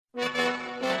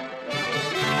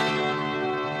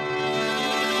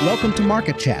Welcome to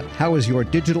Market Chat. How is your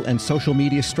digital and social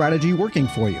media strategy working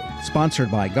for you?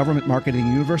 Sponsored by Government Marketing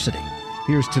University.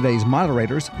 Here's today's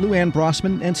moderators, Luann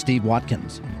Brossman and Steve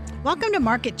Watkins. Welcome to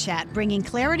Market Chat, bringing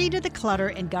clarity to the clutter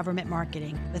in government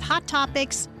marketing with hot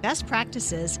topics, best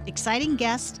practices, exciting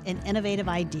guests, and innovative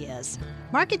ideas.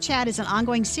 Market Chat is an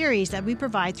ongoing series that we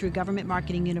provide through Government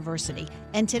Marketing University.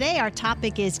 And today our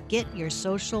topic is Get Your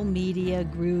Social Media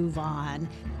Groove On.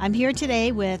 I'm here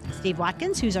today with Steve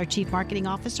Watkins, who's our Chief Marketing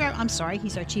Officer.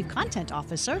 He's our Chief Content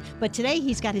Officer. But today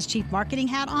he's got his Chief Marketing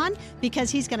hat on because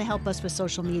he's going to help us with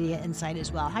social media insight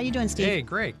as well. How you doing, Steve? Hey,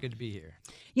 great. Good to be here.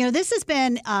 You know, this has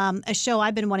been a show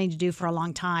I've been wanting to do for a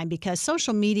long time because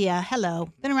social media,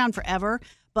 been around forever.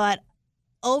 But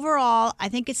overall, I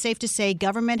think it's safe to say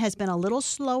government has been a little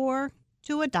slower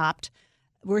to adopt.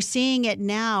 We're seeing it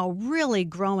now really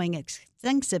growing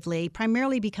extensively,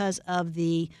 primarily because of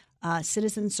the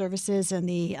citizen services and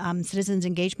the citizens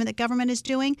engagement that government is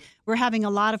doing. We're having a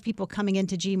lot of people coming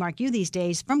into GMarkU these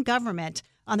days from government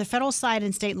on the federal side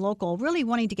and state and local, really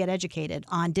wanting to get educated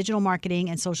on digital marketing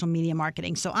and social media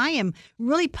marketing. So I am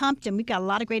really pumped, and we've got a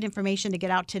lot of great information to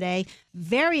get out today.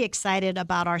 Very excited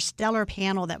about our stellar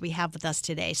panel that we have with us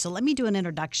today. So let me do an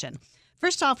introduction.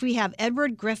 First off, we have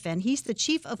Edward Griffin. He's the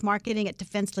Chief of Marketing at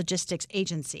Defense Logistics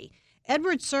Agency.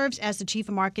 Edward serves as the Chief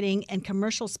of Marketing and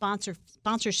Commercial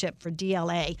Sponsorship for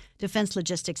DLA, Defense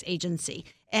Logistics Agency.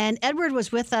 And Edward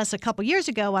was with us a couple years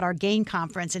ago at our GAIN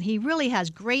conference, and he really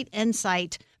has great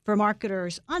insight for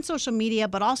marketers on social media,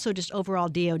 but also just overall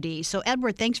DoD. So,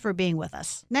 Edward, thanks for being with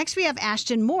us. Next, we have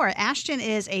Ashton Moore. Ashton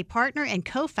is a partner and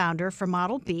co-founder for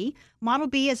Model B. Model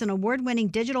B is an award-winning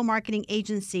digital marketing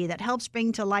agency that helps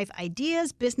bring to life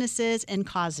ideas, businesses, and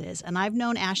causes. And I've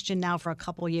known Ashton now for a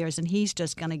couple years, and he's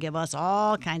just going to give us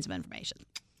all kinds of information.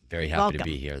 Very happy to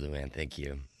be here, Luann. Thank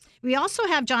you. We also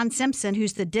have John Simpson,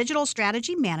 who's the Digital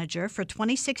Strategy Manager for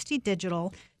 2060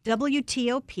 Digital,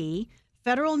 WTOP,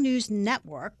 Federal News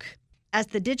Network. As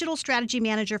the Digital Strategy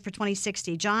Manager for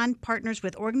 2060, John partners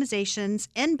with organizations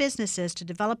and businesses to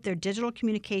develop their digital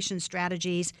communication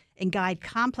strategies and guide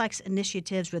complex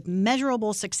initiatives with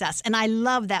measurable success. And I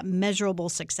love that measurable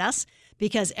success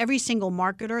because every single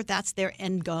marketer, that's their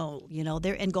end goal. You know,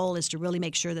 their end goal is to really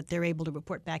make sure that they're able to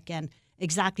report back in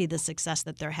exactly the success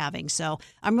that they're having. So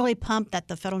I'm really pumped that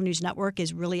the Federal News Network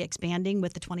is really expanding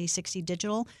with the 2060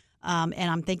 Digital. And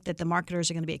I think that the marketers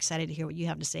are going to be excited to hear what you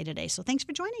have to say today. So thanks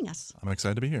for joining us. I'm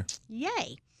excited to be here.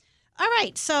 Yay. All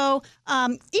right. So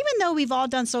even though we've all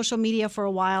done social media for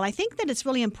a while, I think that it's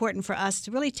really important for us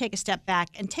to really take a step back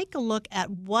and take a look at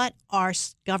what our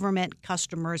government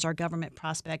customers, our government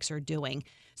prospects are doing.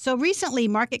 So recently,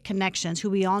 Market Connections, who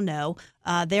we all know,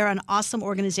 they're an awesome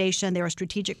organization. They're a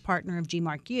strategic partner of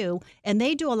GMarkU, and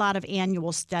they do a lot of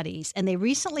annual studies. And they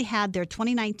recently had their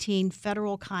 2019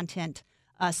 federal content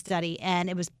study, and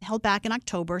it was held back in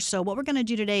October. So what we're going to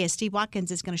do today is Steve Watkins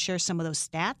is going to share some of those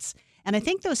stats. And I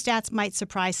think those stats might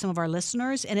surprise some of our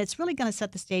listeners, and it's really going to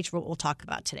set the stage for what we'll talk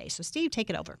about today. So, Steve, take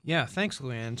it over. Yeah, thanks,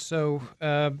 Luann. So,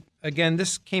 again,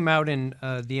 this came out in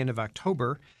the end of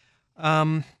October.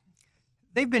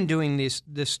 They've been doing this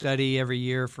study every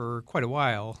year for quite a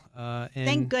while. And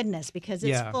thank goodness, because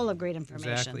it's full of great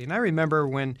information. Exactly. And I remember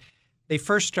when they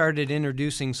first started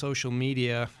introducing social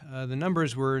media, the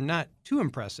numbers were not too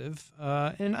impressive,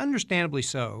 and understandably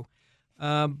so.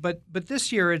 But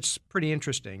this year it's pretty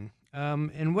interesting.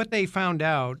 And what they found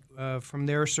out from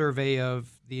their survey of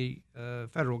the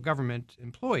federal government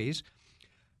employees,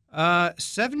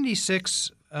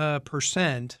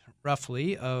 76%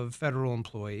 roughly of federal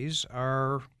employees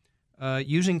are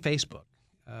using Facebook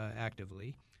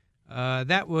actively.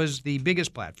 That was the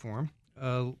biggest platform.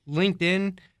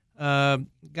 LinkedIn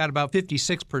got about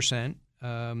 56%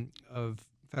 of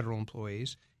federal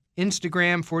employees.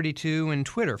 Instagram, 42%, and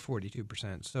Twitter,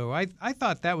 42%. So I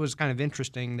thought that was kind of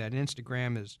interesting that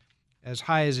Instagram is as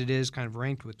high as it is, kind of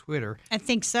ranked with Twitter. I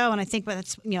think so, and I think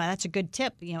that's a good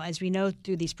tip. You know, as we know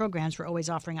through these programs, we're always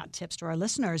offering out tips to our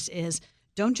listeners is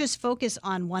don't just focus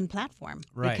on one platform,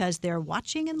 right, because they're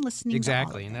watching and listening.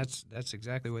 Exactly, and that's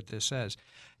exactly what this says.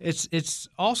 It's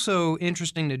also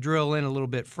interesting to drill in a little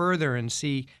bit further and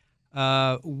see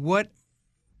what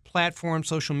platforms,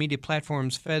 social media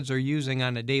platforms, feds are using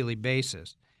on a daily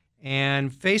basis. And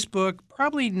Facebook,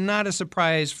 probably not a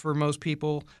surprise for most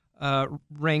people,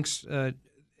 ranks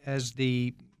as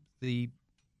the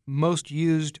most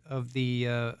used of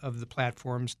the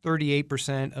platforms.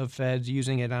 38% of feds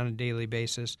using it on a daily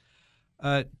basis.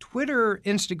 Twitter,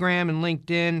 Instagram, and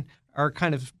LinkedIn are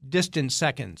kind of distant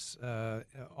seconds.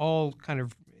 All kind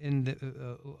of in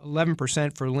the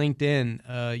 11% for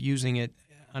LinkedIn using it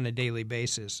on a daily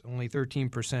basis, only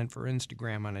 13% for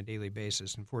Instagram on a daily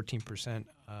basis, and 14%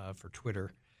 for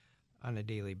Twitter on a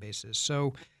daily basis.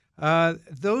 So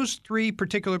those three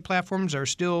particular platforms are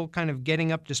still kind of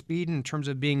getting up to speed in terms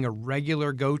of being a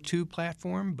regular go-to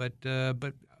platform, but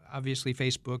obviously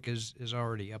Facebook is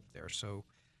already up there. So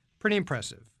pretty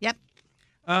impressive. Yep.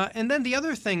 And then the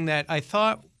other thing that I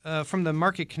thought from the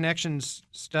Market Connections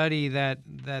study that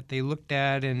they looked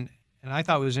at and I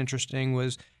thought was interesting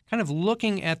was kind of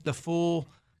looking at the full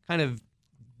kind of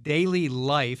daily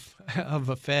life of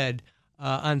a Fed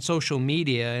on social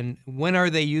media and when are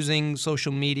they using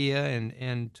social media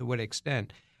and to what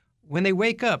extent. When they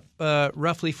wake up,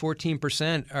 roughly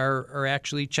 14% are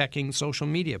actually checking social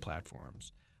media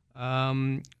platforms,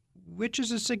 which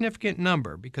is a significant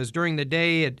number because during the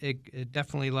day it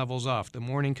definitely levels off. The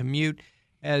morning commute,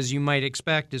 as you might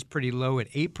expect, is pretty low at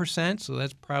 8%. So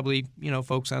that's probably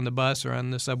folks on the bus or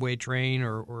on the subway train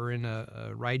or in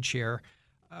a ride share.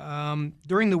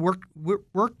 During the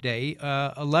work day,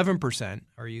 11%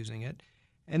 are using it,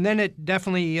 and then it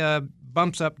definitely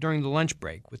bumps up during the lunch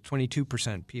break with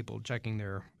 22% people checking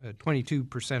their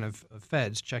 22% of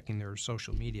Feds checking their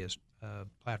social media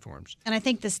platforms. And I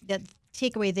think that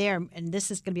takeaway there, and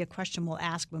this is going to be a question we'll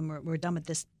ask when we're done with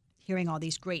this, hearing all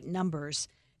these great numbers,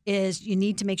 is you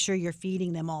need to make sure you're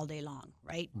feeding them all day long,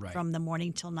 right? From the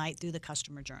morning till night through the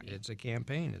customer journey. It's a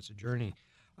campaign. It's a journey.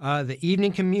 The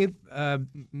evening commute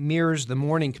mirrors the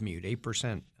morning commute,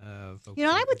 8%. Folks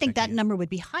I would think that number would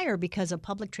be higher because of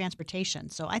public transportation.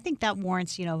 So I think that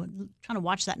warrants, trying to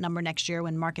watch that number next year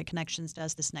when Market Connections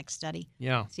does this next study.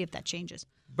 Yeah. See if that changes.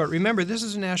 But remember, this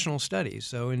is a national study.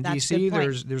 So in That's D.C., a good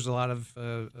point. there's a lot of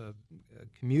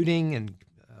commuting and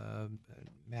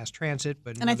mass transit.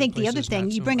 But and I think the other places, thing,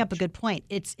 not you so bring much. up a good point.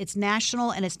 It's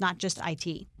national and it's not just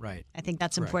IT. Right. I think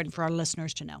that's important for our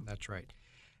listeners to know. That's right.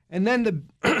 And then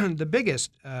the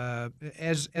biggest,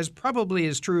 as probably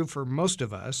is true for most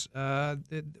of us,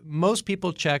 most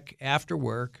people check after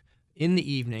work in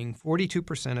the evening.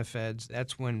 42% of Feds.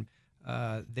 That's when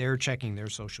they're checking their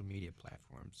social media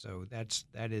platforms. So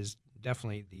that is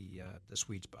definitely the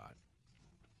sweet spot.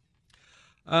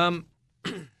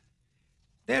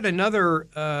 They had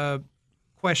another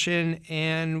question,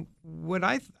 and what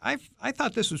I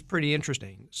thought this was pretty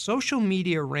interesting. Social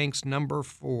media ranks number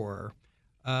 4.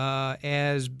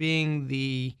 As being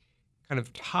the kind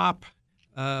of top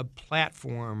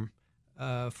platform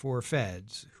for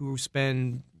Feds who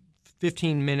spend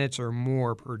 15 minutes or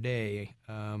more per day.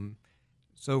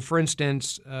 So, for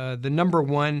instance, the number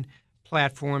 1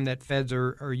 platform that Feds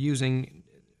are using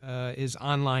is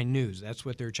online news. That's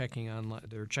what they're checking online.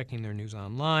 They're checking their news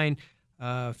online.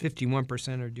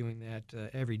 51% are doing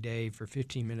that every day for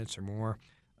 15 minutes or more.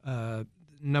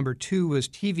 Number 2 was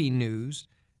TV news.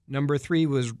 Number 3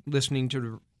 was listening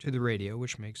to the radio,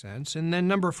 which makes sense. And then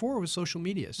number 4 was social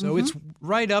media. So it's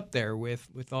right up there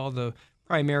with all the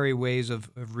primary ways of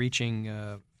reaching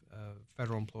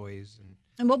federal employees.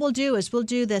 And what we'll do is we'll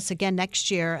do this again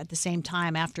next year at the same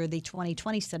time after the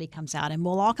 2020 study comes out. And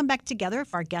we'll all come back together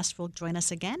if our guests will join us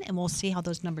again, and we'll see how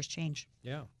those numbers change.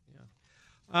 Yeah.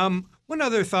 One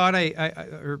other thought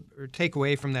or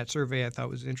takeaway from that survey I thought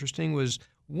was interesting was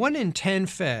 1 in 10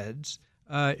 Feds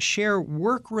share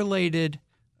work-related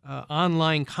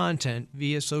online content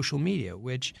via social media,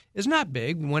 which is not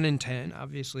big. 1 in 10,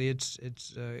 obviously, it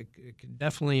can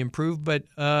definitely improve. But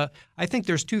I think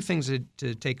there's 2 things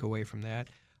to take away from that.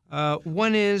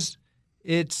 One is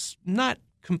it's not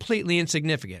completely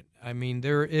insignificant. I mean,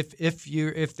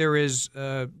 if there is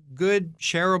good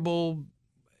shareable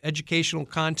educational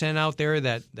content out there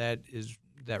that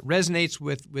resonates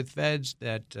with Feds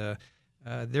that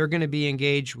they're going to be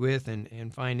engaged with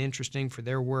and find interesting for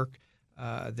their work,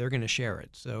 they're going to share it.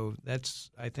 So that's,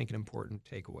 I think, an important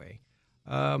takeaway.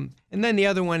 And then the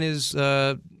other one is,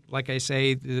 like I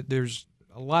say, there's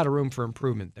a lot of room for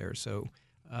improvement there. So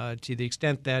to the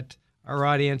extent that our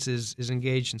audience is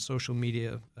engaged in social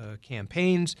media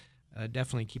campaigns,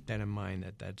 definitely keep that in mind,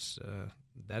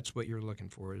 that's what you're looking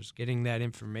for, is getting that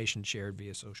information shared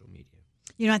via social media.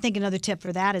 I think another tip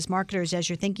for that is marketers, as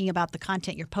you're thinking about the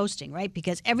content you're posting, right?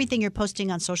 Because everything you're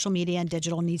posting on social media and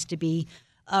digital needs to be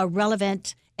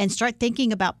relevant, and start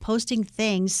thinking about posting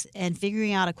things and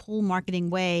figuring out a cool marketing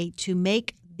way to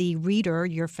make the reader,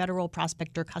 your federal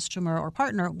prospector, customer, or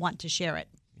partner want to share it.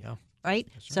 Yeah. Right?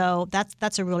 So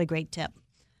that's a really great tip.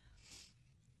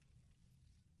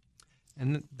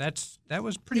 And that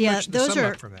was pretty much the sum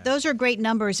up from that. Those are great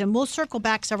numbers, and we'll circle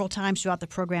back several times throughout the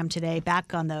program today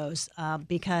back on those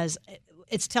because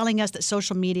it's telling us that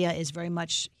social media is very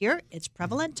much here. It's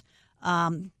prevalent.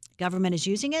 Government is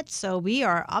using it, so we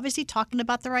are obviously talking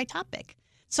about the right topic.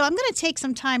 So I'm going to take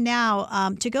some time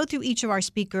now to go through each of our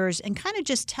speakers and kind of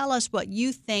just tell us what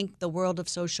you think the world of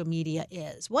social media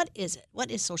is. What is it? What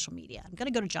is social media? I'm going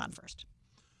to go to John first.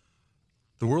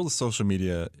 The world of social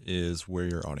media is where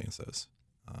your audience is.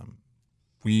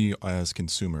 We as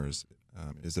consumers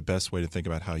is the best way to think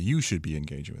about how you should be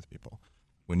engaging with people.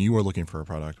 When you are looking for a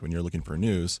product, when you're looking for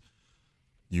news,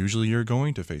 usually you're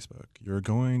going to Facebook, you're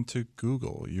going to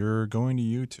Google, you're going to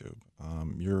YouTube.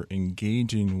 You're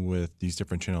engaging with these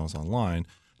different channels online,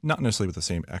 not necessarily with the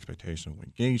same expectation of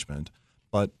engagement,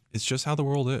 but it's just how the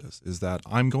world is that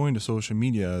I'm going to social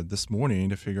media this morning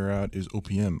to figure out is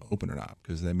OPM open or not,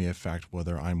 because that may affect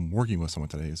whether I'm working with someone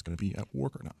today is going to be at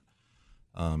work or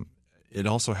not. It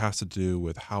also has to do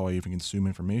with how I even consume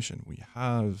information. We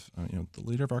have, the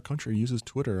leader of our country uses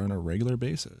Twitter on a regular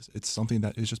basis. It's something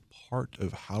that is just part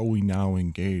of how we now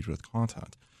engage with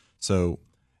content. So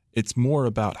it's more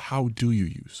about how do you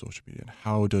use social media and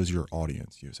how does your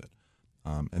audience use it?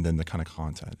 And then the kind of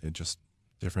content.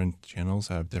 Different channels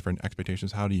have different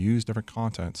expectations how to use different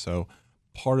content. So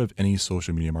part of any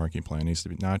social media marketing plan needs to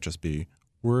be not just be,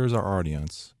 where is our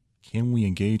audience? Can we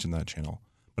engage in that channel?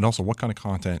 But also, what kind of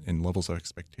content and levels of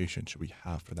expectation should we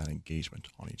have for that engagement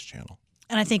on each channel?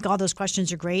 And I think all those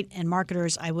questions are great. And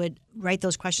marketers, I would write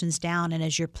those questions down. And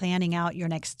as you're planning out your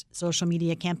next social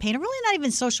media campaign, or really not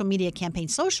even social media campaign,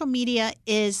 social media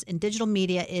is, and digital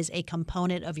media is a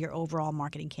component of your overall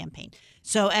marketing campaign.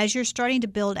 So as you're starting to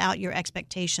build out your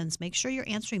expectations, make sure you're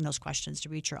answering those questions to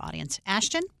reach your audience.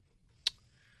 Ashton?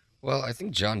 Well, I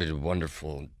think John did a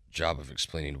wonderful job of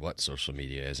explaining what social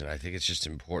media is, and I think it's just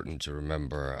important to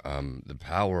remember the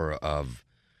power of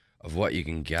what you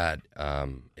can get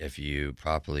if you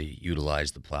properly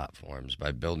utilize the platforms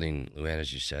by building, Luann,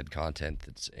 as you said, content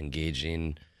that's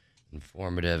engaging,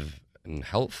 informative, and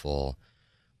helpful.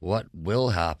 What will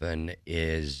happen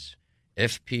is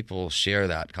if people share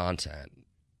that content,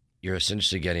 you're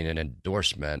essentially getting an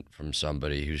endorsement from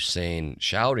somebody who's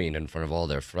shouting in front of all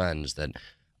their friends that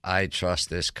I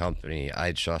trust this company,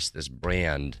 I trust this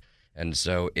brand. And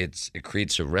so it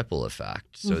creates a ripple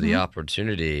effect. So the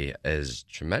opportunity is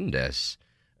tremendous,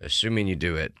 assuming you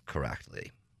do it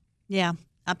correctly. Yeah,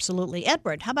 absolutely.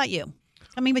 Edward, how about you?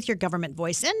 Coming with your government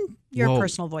voice and your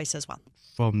personal voice as well.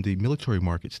 From the military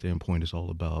market standpoint, it's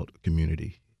all about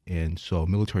community. And so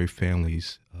military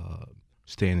families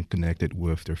staying connected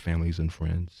with their families and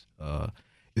friends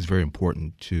is very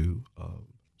important to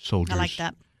soldiers. I like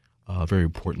that. Very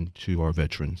important to our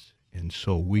veterans. And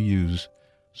so we use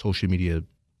social media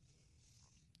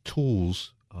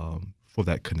tools for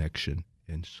that connection.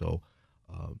 And so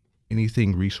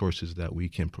resources that we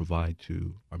can provide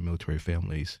to our military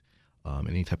families,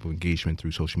 any type of engagement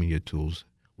through social media tools,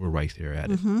 we're right there at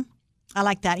it. I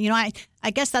like that.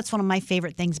 I guess that's one of my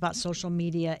favorite things about social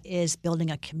media is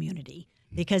building a community,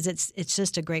 because it's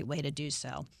just a great way to do so.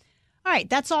 All right,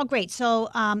 that's all great. So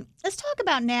let's talk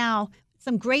about now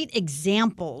some great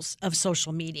examples of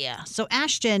social media. So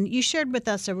Ashton, you shared with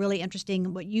us a really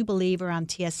interesting, what you believe around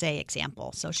TSA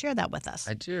example. So share that with us.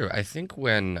 I do. I think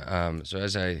when, so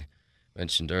as I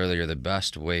mentioned earlier, the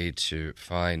best way to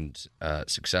find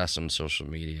success on social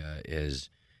media is,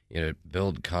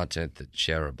 build content that's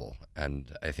shareable.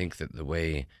 And I think that the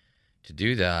way to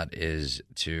do that is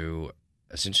to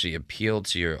essentially appeal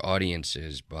to your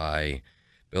audiences by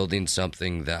building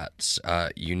something that's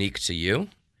unique to you,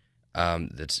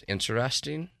 that's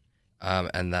interesting,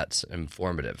 and that's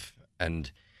informative.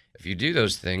 And if you do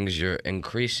those things, you're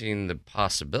increasing the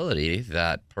possibility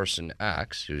that person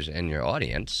X, who's in your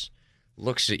audience,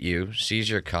 looks at you, sees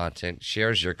your content,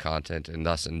 shares your content, and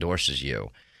thus endorses you.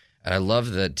 And I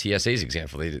love the TSA's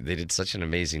example. They did such an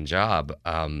amazing job,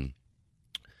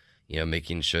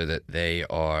 making sure that they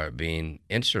are being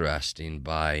interesting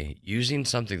by using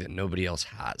something that nobody else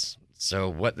has. So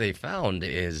what they found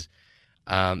is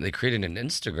they created an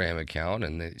Instagram account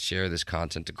and they share this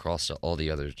content across all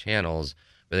the other channels,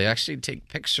 but they actually take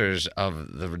pictures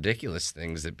of the ridiculous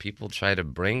things that people try to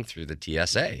bring through the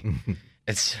TSA.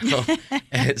 It's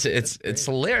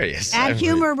hilarious. Add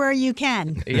humor where you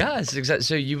can. Yes, exactly.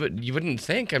 So you wouldn't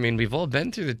think. I mean, we've all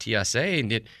been through the TSA,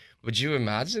 and yet, would you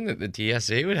imagine that the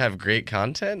TSA would have great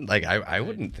content? Like I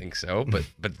wouldn't think so, but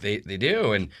they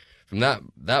do. And from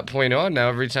that point on, now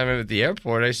every time I'm at the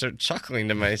airport, I start chuckling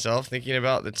to myself, thinking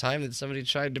about the time that somebody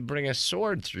tried to bring a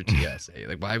sword through TSA.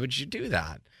 Like, why would you do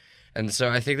that? And so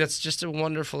I think that's just a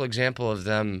wonderful example of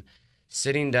them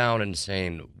sitting down and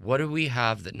saying, what do we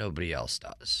have that nobody else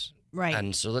does? Right.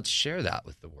 And so let's share that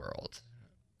with the world.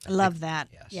 I love that.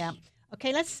 Yes. Yeah.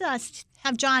 Okay, let's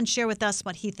have John share with us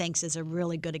what he thinks is a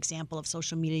really good example of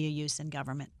social media use in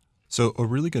government. So a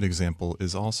really good example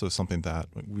is also something that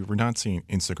we're not seeing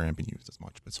Instagram being used as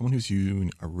much, but someone who's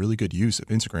using a really good use of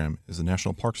Instagram is the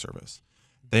National Park Service.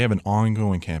 They have an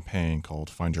ongoing campaign called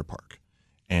Find Your Park,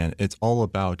 and it's all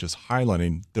about just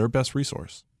highlighting their best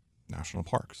resource, national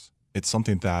parks. It's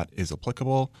something that is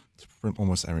applicable to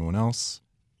almost everyone else.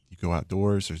 You go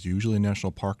outdoors, there's usually a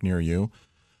national park near you,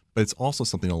 but it's also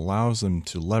something that allows them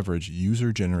to leverage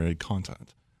user-generated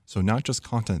content. So not just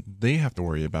content they have to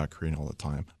worry about creating all the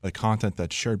time, but content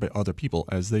that's shared by other people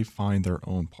as they find their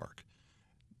own park.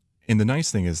 And the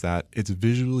nice thing is that it's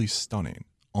visually stunning.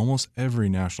 Almost every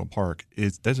national park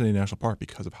is designated a national park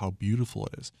because of how beautiful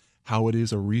it is, how it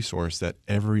is a resource that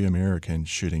every American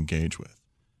should engage with.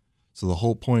 So the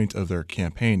whole point of their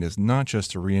campaign is not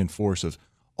just to reinforce of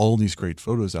all these great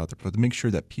photos out there, but to make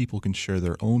sure that people can share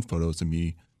their own photos and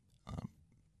be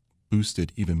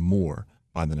boosted even more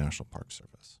by the National Park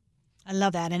Service. I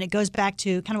love that. And it goes back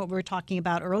to kind of what we were talking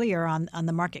about earlier on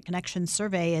the Market Connections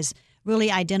survey is really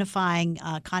identifying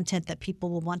content that people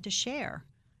will want to share,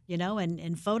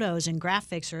 and photos and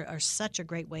graphics are such a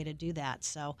great way to do that.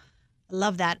 So I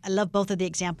love that. I love both of the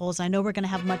examples. I know we're going to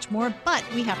have much more, but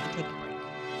we have to take a break.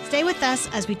 Stay with us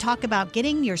as we talk about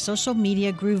getting your social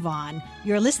media groove on.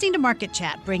 You're listening to Market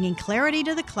Chat, bringing clarity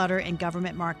to the clutter in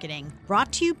government marketing.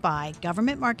 Brought to you by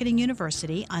Government Marketing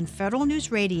University on Federal News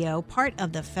Radio, part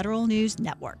of the Federal News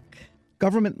Network.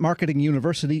 Government Marketing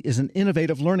University is an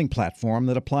innovative learning platform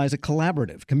that applies a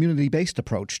collaborative, community-based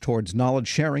approach towards knowledge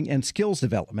sharing and skills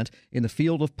development in the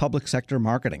field of public sector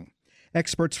marketing.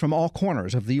 Experts from all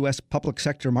corners of the U.S. public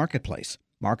sector marketplace,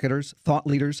 marketers, thought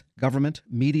leaders, government,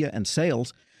 media, and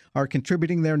sales are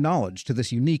contributing their knowledge to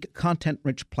this unique,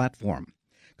 content-rich platform.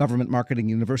 Government Marketing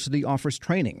University offers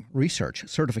training, research,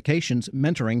 certifications,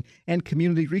 mentoring, and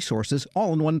community resources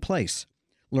all in one place.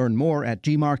 Learn more at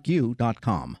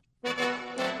gmarku.com.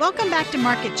 Welcome back to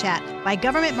Market Chat by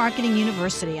Government Marketing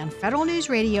University on Federal News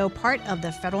Radio, part of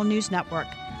the Federal News Network.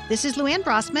 This is Lou Ann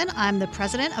Brossman. I'm the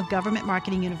president of Government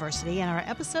Marketing University, and our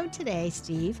episode today,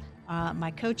 Steve,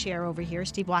 my co-chair over here,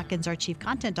 Steve Watkins, our Chief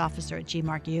Content Officer at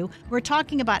GMarkU, we're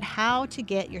talking about how to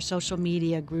get your social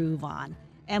media groove on.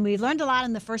 And we learned a lot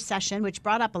in the first session, which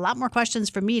brought up a lot more questions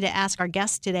for me to ask our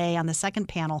guests today on the second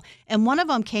panel. And one of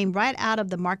them came right out of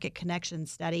the Market Connections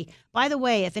study. By the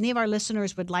way, if any of our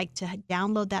listeners would like to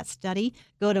download that study,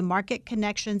 go to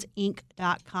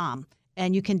marketconnectionsinc.com,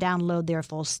 and you can download their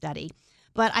full study.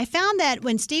 But I found that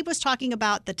when Steve was talking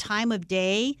about the time of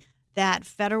day that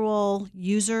federal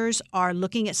users are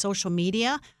looking at social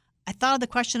media, I thought of the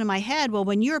question in my head, well,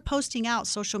 when you're posting out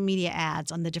social media ads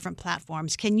on the different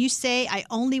platforms, can you say, I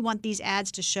only want these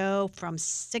ads to show from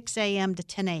 6 a.m. to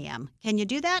 10 a.m.? Can you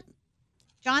do that,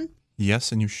 John?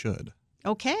 Yes, and you should.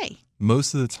 Okay.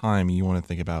 Most of the time, you want to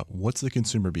think about what's the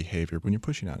consumer behavior when you're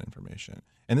pushing out information.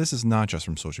 And this is not just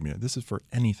from social media. This is for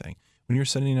anything. When you're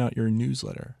sending out your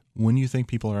newsletter, when you think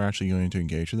people are actually going to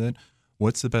engage with it,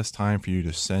 what's the best time for you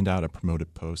to send out a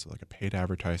promoted post, like a paid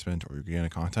advertisement or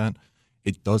organic content?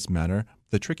 It does matter.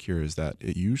 The trick here is that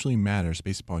it usually matters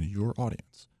based upon your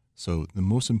audience. So the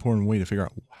most important way to figure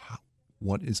out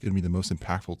what is going to be the most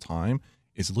impactful time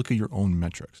is look at your own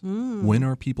metrics. When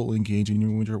are people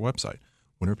engaging with your website?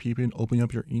 When are people opening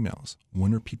up your emails?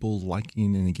 When are people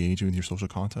liking and engaging with your social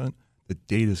content? The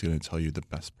data is going to tell you the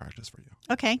best practice for you.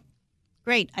 Okay,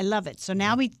 great. I love it. So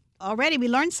now we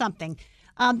learned something.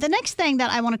 The next thing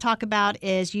that I want to talk about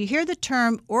is you hear the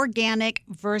term organic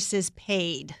versus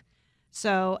paid.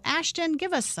 So, Ashton,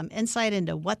 give us some insight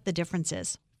into what the difference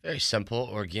is. Very simple.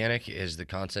 Organic is the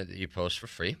content that you post for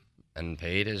free, and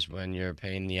paid is when you're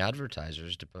paying the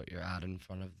advertisers to put your ad in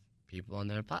front of people on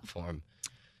their platform.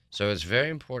 So it's very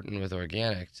important with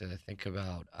organic to think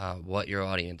about what your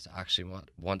audience actually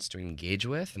wants to engage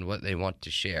with and what they want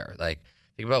to share. Like,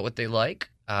 think about what they like,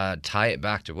 tie it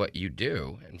back to what you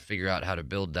do, and figure out how to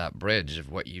build that bridge of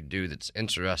what you do that's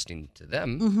interesting to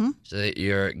them so that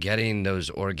you're getting those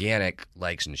organic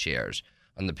likes and shares.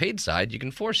 On the paid side, you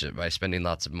can force it by spending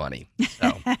lots of money.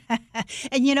 So.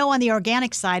 And on the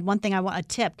organic side, one thing I want a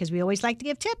tip, because we always like to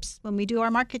give tips when we do our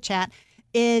market chat,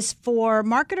 is for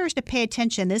marketers to pay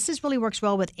attention. This really works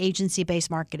well with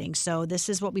agency-based marketing. So this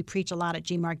is what we preach a lot at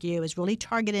GMarkU, is really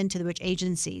target into which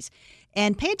agencies.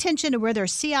 And pay attention to where their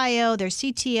CIO, their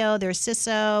CTO, their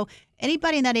CISO,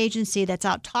 anybody in that agency that's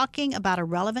out talking about a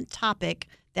relevant topic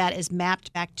that is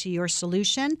mapped back to your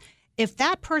solution if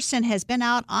that person has been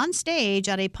out on stage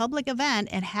at a public event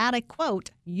and had a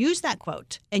quote, use that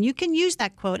quote. And you can use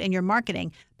that quote in your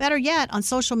marketing. Better yet, on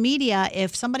social media,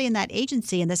 if somebody in that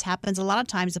agency, and this happens a lot of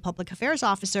times, the public affairs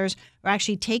officers are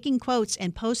actually taking quotes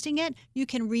and posting it, you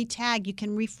can retag, you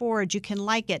can reforward, you can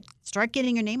like it, start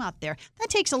getting your name out there. That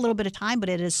takes a little bit of time, but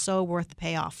it is so worth the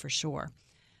payoff for sure.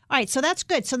 All right, so that's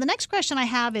good. So the next question I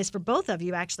have is for both of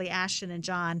you, actually, Ashton and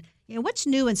John. What's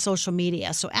new in social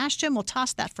media? So Ashton, we'll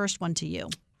toss that first one to you.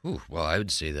 Ooh, well, I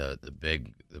would say the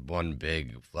one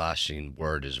big flashing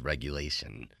word is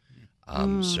regulation.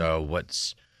 So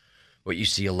what you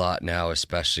see a lot now,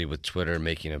 especially with Twitter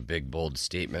making a big bold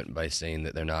statement by saying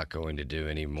that they're not going to do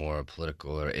any more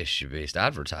political or issue-based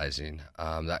advertising,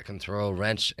 that can throw a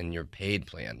wrench in your paid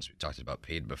plans. We talked about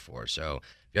paid before. So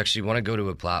if you actually want to go to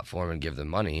a platform and give them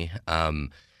money,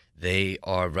 they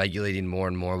are regulating more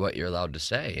and more what you're allowed to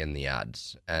say in the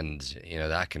ads. And,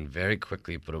 that can very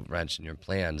quickly put a wrench in your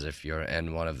plans if you're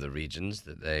in one of the regions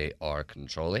that they are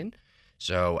controlling.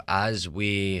 So as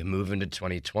we move into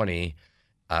 2020,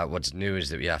 what's new is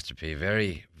that we have to pay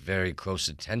very, very close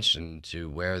attention to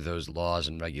where those laws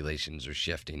and regulations are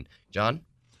shifting. John?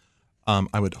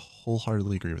 I would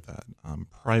wholeheartedly agree with that.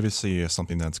 Privacy is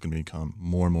something that's going to become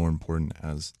more and more important,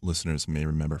 as listeners may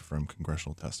remember from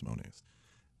congressional testimonies.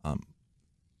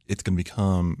 It's going to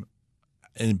become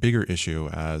a bigger issue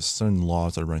as certain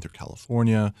laws that are running through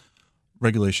California,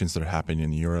 regulations that are happening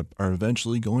in Europe are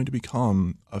eventually going to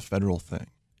become a federal thing.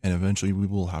 And eventually we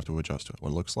will have to adjust to it. What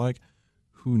it looks like,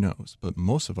 who knows? But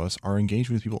most of us are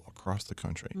engaging with people across the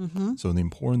country. Mm-hmm. So the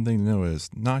important thing to know is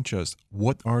not just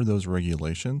what are those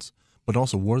regulations, but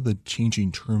also what are the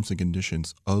changing terms and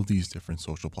conditions of these different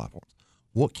social platforms.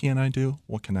 What can I do?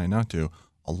 What can I not do?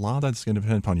 A lot of that's going to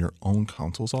depend upon your own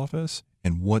counsel's office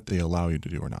and what they allow you to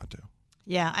do or not do.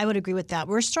 Yeah, I would agree with that.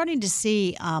 We're starting to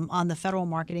see on the federal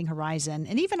marketing horizon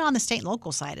and even on the state and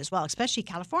local side as well, especially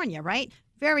California, right?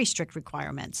 Very strict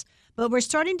requirements. But we're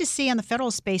starting to see on the federal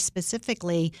space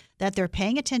specifically that they're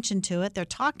paying attention to it. They're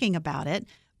talking about it.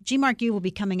 GMarkU will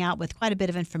be coming out with quite a bit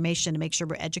of information to make sure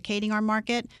we're educating our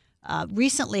market.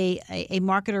 Recently, a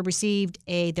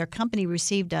marketer their company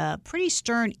received a pretty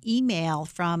stern email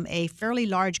from a fairly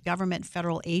large government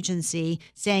federal agency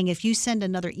saying, if you send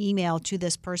another email to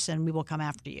this person, we will come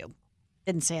after you.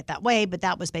 Didn't say it that way, but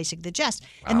that was basically the gist.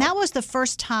 Wow. And that was the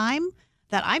first time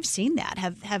that I've seen that.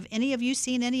 Have any of you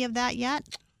seen any of that yet?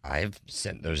 I've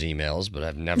sent those emails, but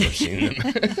I've never seen them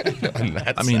on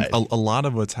that I mean, a lot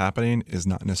of what's happening is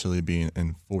not necessarily being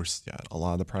enforced yet. A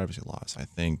lot of the privacy laws, I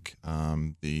think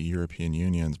the European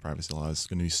Union's privacy laws is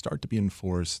going to start to be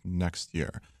enforced next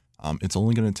year. It's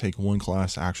only going to take one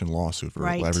class action lawsuit for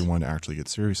everyone to actually get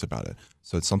serious about it.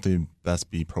 So it's something that's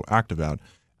be proactive about,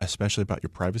 especially about your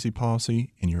privacy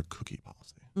policy and your cookie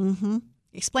policy. Mm-hmm.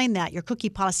 Explain that, your cookie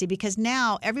policy, because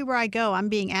now everywhere I go, I'm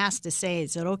being asked to say,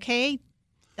 is it okay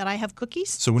that I have cookies?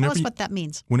 So tell us what that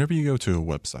means. Whenever you go to a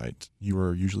website, you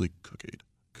are usually cookied.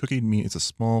 Cookied means it's a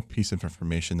small piece of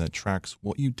information that tracks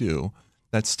what you do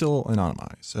that's still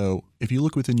anonymized. So if you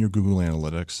look within your Google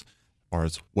Analytics, as far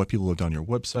as what people have done on your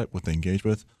website, what they engage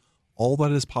with, all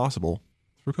that is possible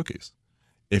through cookies.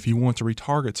 If you want to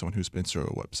retarget someone who's been through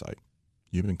a website,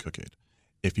 you've been cookied.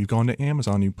 If you've gone to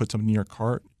Amazon, you put something in your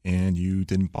cart and you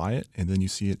didn't buy it, and then you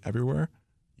see it everywhere,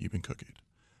 you've been cookied.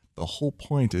 The whole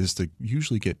point is to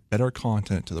usually get better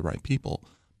content to the right people,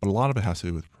 but a lot of it has to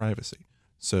do with privacy.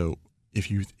 So if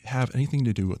you have anything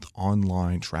to do with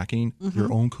online tracking,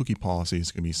 your own cookie policy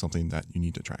is going to be something that you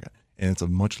need to track it. And it's a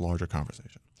much larger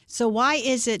conversation. So why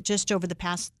is it just over the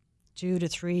past 2 to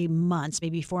 3 months,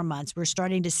 maybe 4 months, we're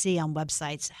starting to see on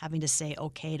websites having to say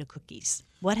okay to cookies?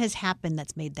 What has happened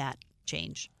that's made that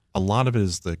change? A lot of it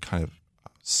is the kind of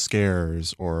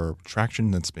scares or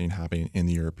traction that's been happening in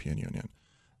the European Union.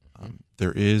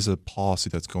 There is a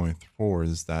policy that's going forward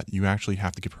is that you actually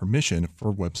have to give permission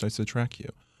for websites to track you.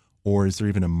 Or is there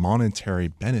even a monetary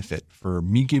benefit for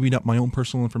me giving up my own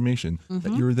personal information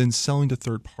that you're then selling to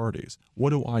third parties? What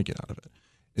do I get out of it?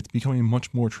 It's becoming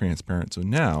much more transparent. So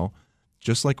now,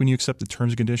 just like when you accept the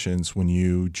terms and conditions when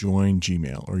you join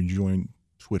Gmail or you join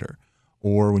Twitter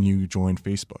or when you join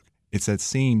Facebook, it's that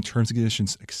same terms and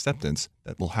conditions acceptance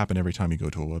that will happen every time you go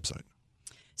to a website.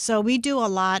 So we do a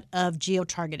lot of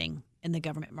geo-targeting in the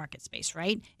government market space,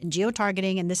 right? And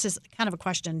geo-targeting, and this is kind of a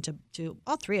question to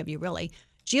all three of you, really.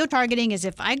 Geo-targeting is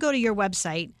if I go to your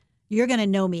website, you're going to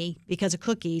know me because of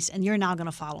cookies, and you're now going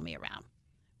to follow me around,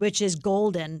 which is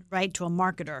golden, right, to a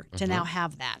marketer to now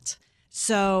have that.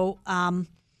 So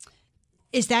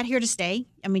is that here to stay?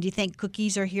 I mean, do you think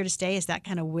cookies are here to stay? Is that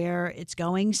kind of where it's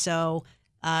going? So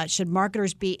should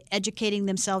marketers be educating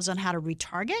themselves on how to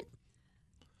retarget?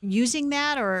 using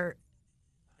that, or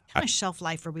what kind of shelf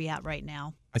life are we at right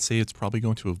now? I'd say it's probably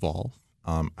going to evolve.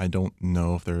 I don't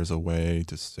know if there is a way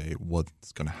to say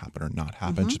what's going to happen or not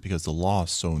happen, just because the law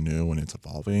is so new and it's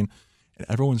evolving, and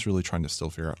everyone's really trying to still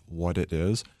figure out what it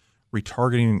is.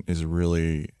 Retargeting is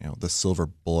really, the silver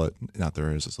bullet. Not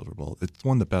there is a silver bullet. It's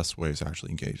one of the best ways to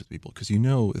actually engage with people, because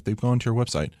if they've gone to your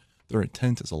website, their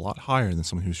intent is a lot higher than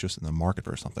someone who's just in the market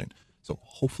for something. So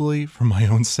hopefully, for my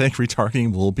own sake,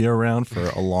 retargeting will be around for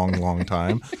a long, long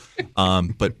time,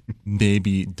 but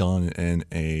maybe done in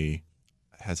a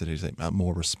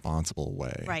more responsible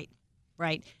way.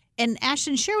 Right. And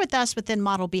Ashton, share with us within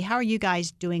Model B, how are you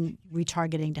guys doing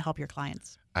retargeting to help your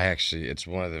clients? It's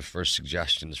one of the first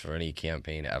suggestions for any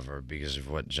campaign ever, because of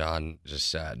what John just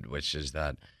said, which is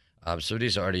that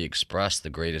somebody's already expressed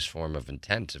the greatest form of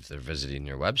intent if they're visiting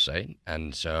your website.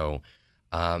 And so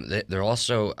they're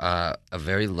also a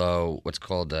very low, what's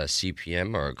called a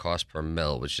CPM, or a cost per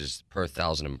mil, which is per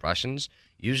 1,000 impressions.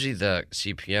 Usually the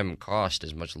CPM cost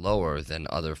is much lower than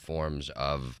other forms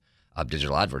of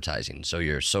digital advertising. So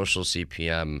your social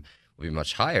CPM will be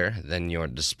much higher than your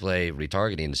display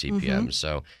retargeting CPM.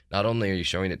 So not only are you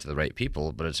showing it to the right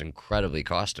people, but it's incredibly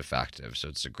cost effective. So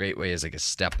it's a great way as like a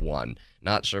step one.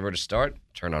 Not sure where to start?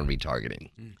 Turn on retargeting.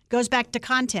 Goes back to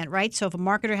content, right? So if a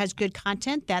marketer has good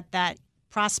content that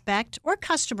prospect or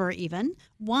customer even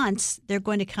wants, they're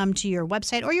going to come to your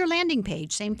website or your landing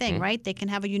page. Same thing, right? They can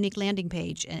have a unique landing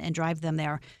page and drive them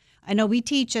there. I know we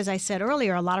teach, as I said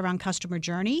earlier, a lot around customer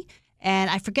journey.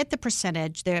 And I forget the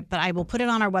percentage there, but I will put it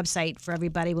on our website for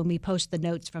everybody when we post the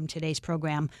notes from today's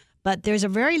program. But there's a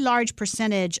very large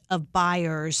percentage of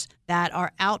buyers that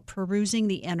are out perusing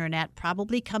the internet,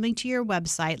 probably coming to your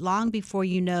website long before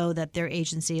you know that their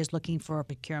agency is looking for a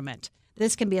procurement.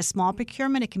 This can be a small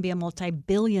procurement. It can be a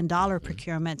multi-billion-dollar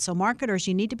procurement. So marketers,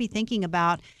 you need to be thinking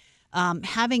about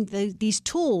having these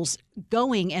tools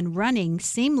going and running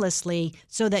seamlessly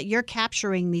so that you're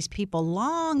capturing these people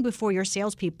long before your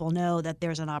salespeople know that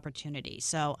there's an opportunity.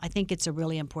 So I think it's a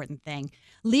really important thing.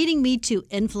 Leading me to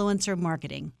influencer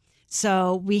marketing.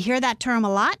 So we hear that term a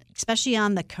lot, especially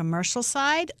on the commercial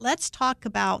side. Let's talk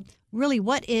about really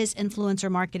what is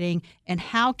influencer marketing and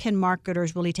how can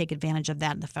marketers really take advantage of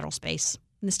that in the federal space,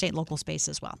 in the state and local space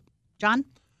as well. John?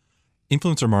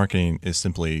 Influencer marketing is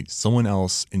simply someone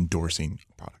else endorsing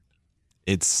a product.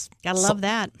 Gotta love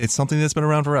that. It's something that's been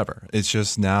around forever. It's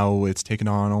just now it's taken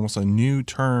on almost a new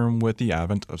term with the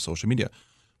advent of social media.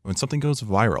 When something goes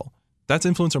viral, that's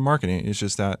influencer marketing. It's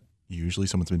just that usually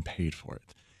someone's been paid for it.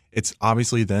 It's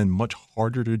obviously then much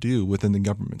harder to do within the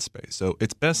government space. So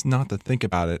it's best not to think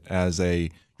about it as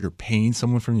you're paying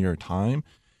someone from your time.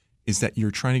 Is that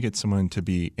you're trying to get someone to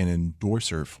be an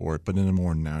endorser for it, but in a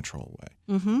more natural way.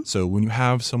 So when you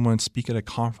have someone speak at a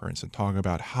conference and talk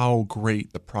about how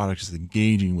great the product is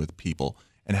engaging with people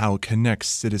and how it connects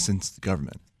citizens to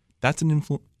government, that's an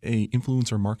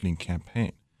influencer marketing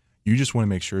campaign. You just want to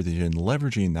make sure that you're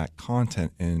leveraging that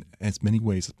content in as many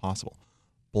ways as possible.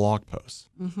 Blog posts,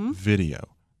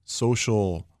 video,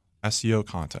 social SEO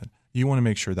content. You want to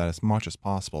make sure that as much as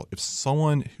possible, if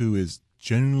someone who is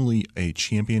genuinely a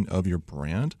champion of your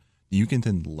brand, you can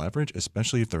then leverage,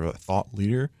 especially if they're a thought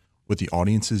leader with the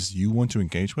audiences you want to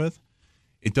engage with,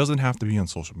 it doesn't have to be on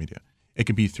social media. It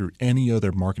can be through any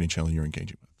other marketing channel you're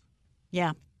engaging with.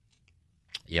 Yeah.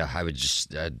 Yeah, I would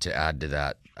just, to add to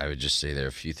that, I would just say there are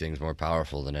a few things more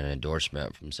powerful than an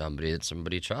endorsement from somebody that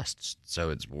somebody trusts.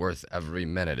 So it's worth every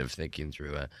minute of thinking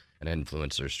through an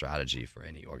influencer strategy for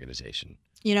any organization.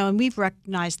 And we've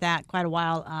recognized that quite a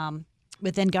while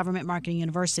within Government Marketing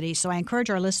University. So I encourage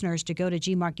our listeners to go to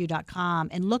gmarku.com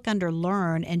and look under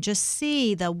Learn and just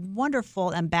see the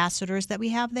wonderful ambassadors that we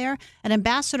have there. An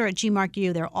ambassador at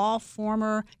GMarkU, they're all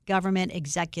former government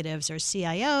executives. There's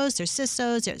CIOs, there's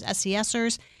CISOs, there's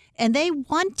SESers, and they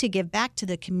want to give back to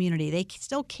the community. They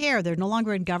still care. They're no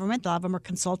longer in government. A lot of them are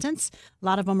consultants. A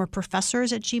lot of them are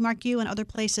professors at GMarkU and other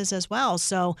places as well.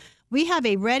 So we have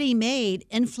a ready-made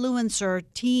influencer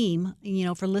team,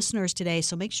 for listeners today.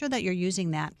 So make sure that you're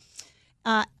using that.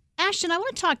 Ashton, I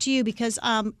want to talk to you because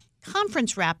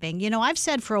conference wrapping. I've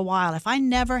said for a while, if I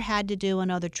never had to do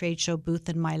another trade show booth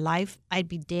in my life, I'd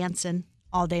be dancing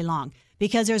all day long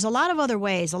because there's a lot of other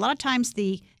ways. A lot of times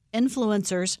the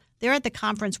influencers, they're at the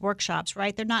conference workshops,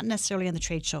 right? They're not necessarily on the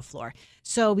trade show floor.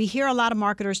 So we hear a lot of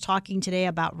marketers talking today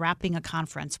about wrapping a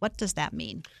conference. What does that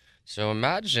mean? So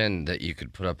imagine that you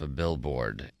could put up a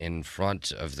billboard in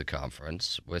front of the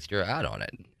conference with your ad on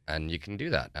it. And you can do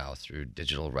that now through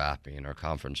digital wrapping or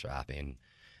conference wrapping.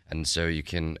 And so you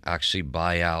can actually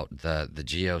buy out the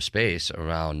geo space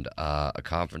around a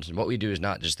conference. And what we do is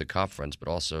not just the conference, but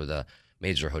also the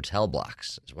major hotel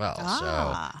blocks as well.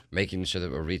 So making sure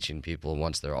that we're reaching people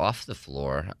once they're off the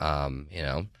floor,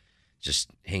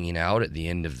 just hanging out at the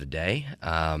end of the day.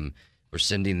 We're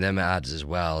sending them ads as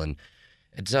well. And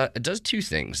it does two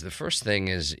things. The first thing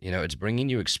is, it's bringing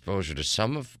you exposure to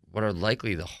some of what are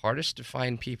likely the hardest to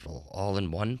find people all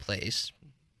in one place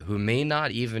who may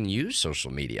not even use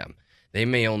social media. They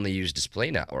may only use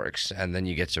display networks, and then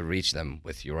you get to reach them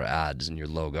with your ads and your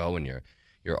logo and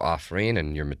your offering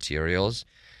and your materials.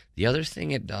 The other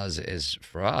thing it does is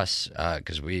for us,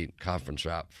 because we conference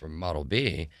wrap for Model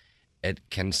B, it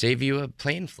can save you a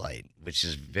plane flight, which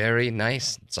is very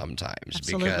nice sometimes.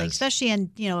 Absolutely, because, especially in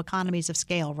economies of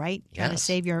scale, right? You got to Yes.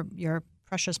 save your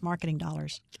precious marketing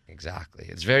dollars. Exactly.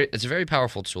 It's a very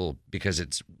powerful tool because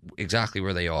it's exactly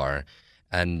where they are,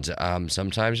 and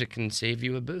sometimes it can save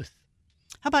you a booth.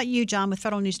 How about you, John, with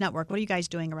Federal News Network? What are you guys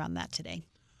doing around that today?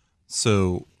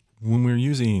 So when we're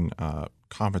using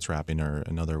conference wrapping, or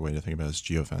another way to think about it is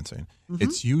geofencing,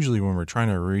 it's usually when we're trying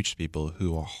to reach people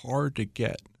who are hard to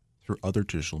get through other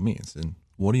traditional means. And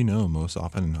what do you know? Most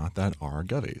often than not, that are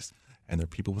govies, and they're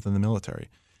people within the military.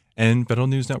 And Federal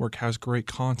News Network has great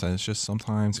content. It's just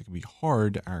sometimes it can be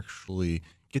hard to actually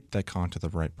get that content to the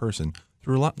right person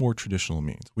through a lot more traditional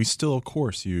means. We still, of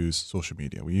course, use social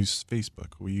media. We use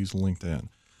Facebook. We use LinkedIn.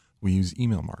 We use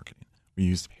email marketing. We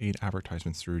use paid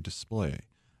advertisements through display.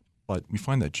 But we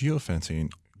find that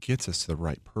geofencing gets us to the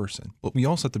right person. But we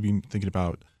also have to be thinking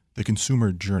about the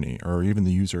consumer journey or even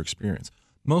the user experience.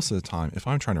 Most of the time, if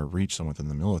I'm trying to reach someone within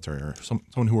the military or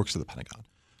someone who works at the Pentagon,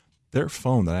 their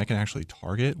phone that I can actually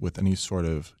target with any sort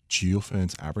of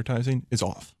geofence advertising is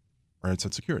off, or it's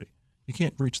at security. You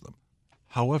can't reach them.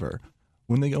 However,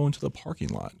 when they go into the parking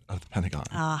lot of the Pentagon,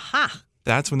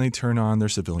 that's when they turn on their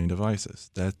civilian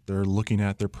devices, that they're looking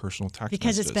at their personal text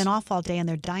Because messages. it's been off all day and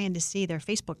they're dying to see their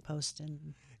Facebook post.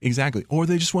 And Exactly. Or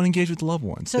they just want to engage with loved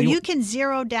ones. so They you want- can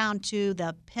zero down to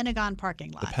the Pentagon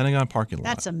parking lot. the Pentagon parking lot.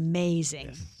 That's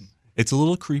amazing. It's a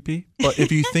little creepy, but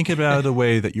if you think about it a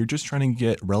way that you're just trying to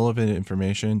get relevant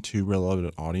information to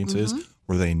relevant audiences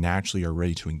where they naturally are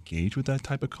ready to engage with that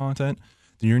type of content,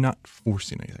 then you're not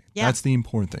forcing anything. Yeah. That's the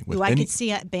important thing. With Ooh, I any- could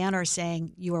see a banner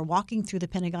saying you are walking through the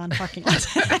Pentagon parking lot.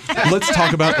 Let's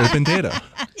talk about open data.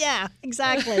 Yeah,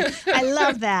 exactly. I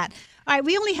love that. All right,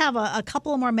 we only have a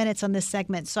couple more minutes on this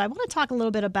segment, so I want to talk a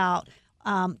little bit about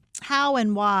how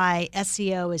and why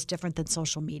SEO is different than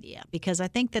social media, because I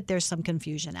think that there's some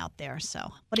confusion out there. So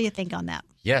what do you think on that?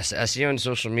 Yes, SEO and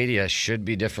social media should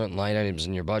be different line items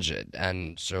in your budget.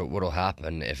 And so what will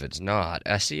happen if it's not?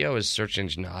 SEO is search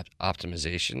engine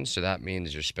optimization. So that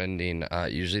means you're spending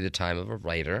usually the time of a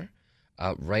writer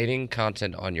writing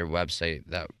content on your website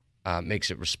that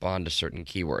makes it respond to certain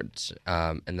keywords.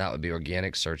 And that would be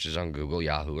organic searches on Google,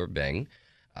 Yahoo, or Bing.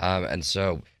 And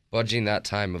so budgeting that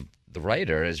time of the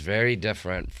writer is very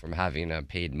different from having a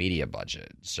paid media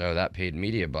budget. So that paid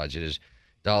media budget is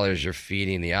dollars you're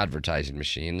feeding the advertising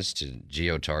machines to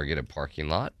geo-target a parking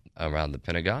lot around the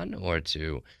Pentagon, or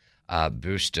to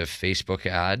boost a Facebook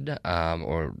ad,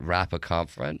 or wrap a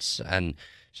conference. And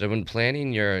so when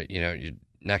planning your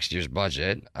next year's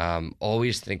budget,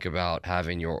 always think about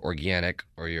having your organic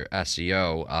or your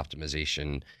SEO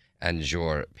optimization and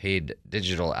your paid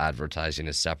digital advertising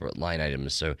as separate line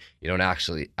items, so you don't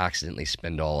actually accidentally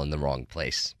spend all in the wrong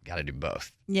place. Got to do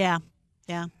both. Yeah.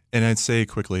 And I'd say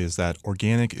quickly is that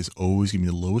organic is always going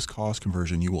to be the lowest cost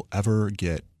conversion you will ever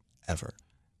get,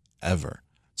 ever.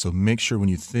 So make sure when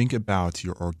you think about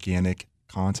your organic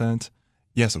content,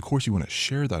 yes, of course you want to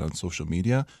share that on social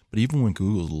media, but even when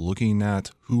Google is looking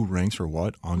at who ranks for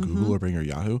what on Google or Bing or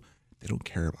Yahoo, they don't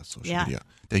care about social media.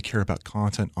 They care about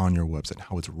content on your website,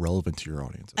 how it's relevant to your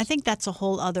audiences. I think that's a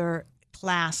whole other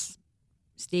class,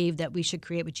 Steve, that we should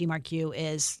create with GMARQ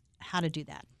is how to do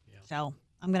that. So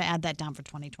I'm going to add that down for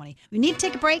 2020. We need to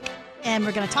take a break, and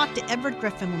we're going to talk to Edward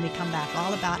Griffin when we come back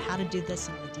all about how to do this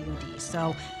in the DoD.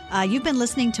 So you've been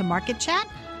listening to Market Chat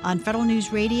on Federal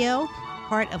News Radio,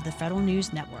 part of the Federal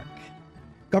News Network.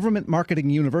 Government Marketing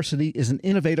University is an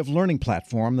innovative learning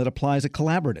platform that applies a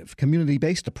collaborative,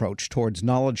 community-based approach towards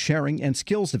knowledge sharing and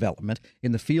skills development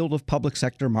in the field of public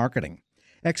sector marketing.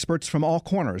 Experts from all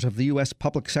corners of the U.S.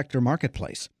 public sector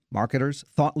marketplace, marketers,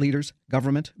 thought leaders,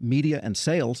 government, media, and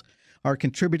sales, are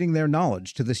contributing their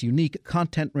knowledge to this unique,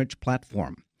 content-rich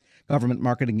platform. Government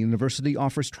Marketing University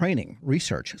offers training,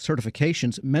 research,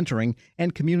 certifications, mentoring,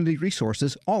 and community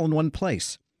resources all in one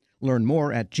place. Learn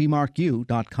more at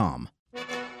gmarku.com.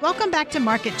 Welcome back to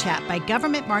Market Chat by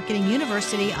Government Marketing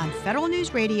University on Federal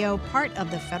News Radio, part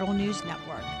of the Federal News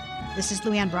Network. This is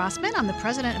Luann Brossman. I'm the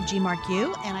president of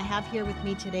GMarkU, and I have here with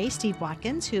me today Steve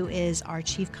Watkins, who is our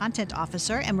chief content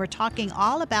officer, and we're talking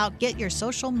all about get your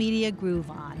social media groove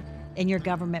on in your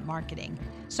government marketing.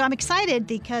 So I'm excited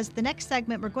because the next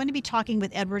segment we're going to be talking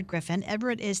with Edward Griffin.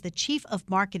 Edward is the chief of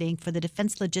marketing for the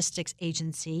Defense Logistics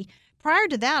Agency. Prior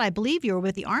to that, I believe you were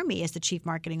with the Army as the chief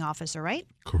marketing officer, right?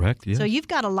 Correct, yes. So you've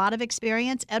got a lot of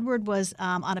experience. Edward was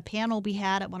on a panel we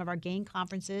had at one of our GAIN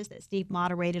conferences that Steve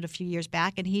moderated a few years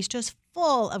back, and he's just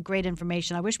full of great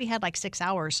information. I wish we had like 6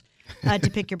 hours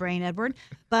to pick your brain, Edward.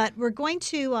 But we're going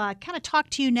to kind of talk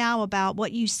to you now about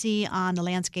what you see on the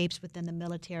landscapes within the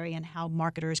military and how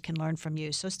marketers can learn from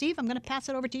you. So, Steve, I'm going to pass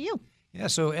it over to you. Yeah,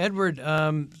 so Edward,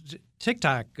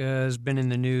 TikTok has been in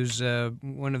the news,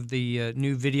 one of the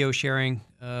new video sharing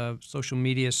social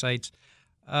media sites.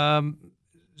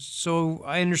 So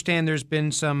I understand there's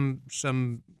been some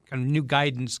kind of new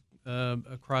guidance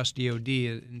across DoD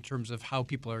in terms of how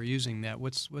people are using that.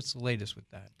 What's the latest with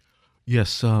that?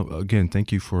 Yes, again,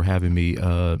 thank you for having me.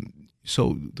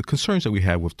 So the concerns that we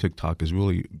have with TikTok is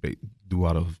really due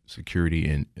out of security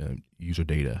and user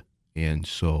data. And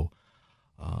so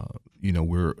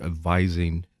we're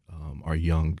advising our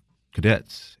young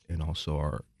cadets and also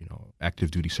our active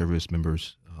duty service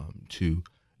members to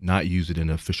not use it in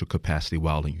an official capacity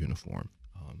while in uniform.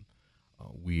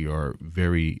 We are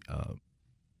very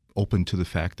open to the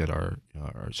fact that our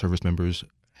service members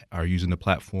are using the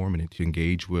platform and to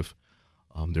engage with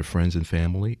their friends and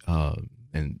family,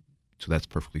 and so that's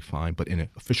perfectly fine. But in an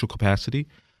official capacity,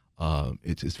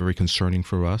 it's very concerning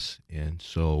for us, and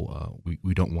so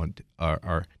we don't want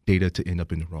our data to end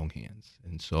up in the wrong hands.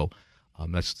 And so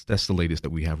that's the latest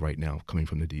that we have right now coming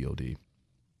from the DoD.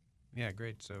 Yeah,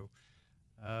 great. So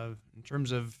in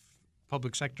terms of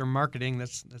public sector marketing,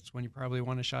 that's when you probably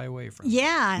want to shy away from.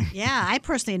 Yeah. I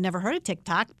personally had never heard of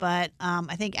TikTok, but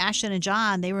I think Ashton and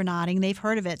John, they were nodding. They've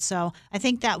heard of it. So I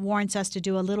think that warrants us to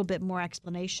do a little bit more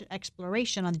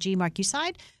exploration on the GMarkU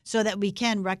side so that we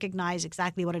can recognize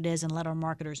exactly what it is and let our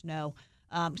marketers know,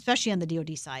 especially on the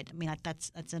DoD side. I mean,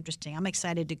 that's interesting. I'm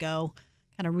excited to go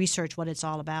kind of research what it's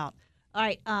all about. All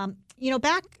right.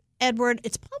 Back, Edward,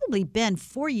 it's probably been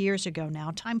 4 years ago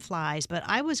now. Time flies, but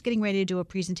I was getting ready to do a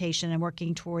presentation and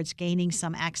working towards gaining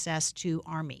some access to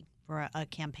Army for a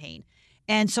campaign.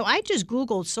 And so I just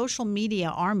Googled social media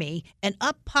Army, and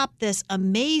up popped this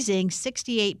amazing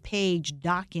 68-page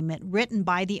document written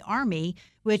by the Army,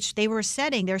 which they were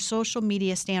setting their social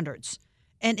media standards.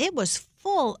 And it was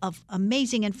full of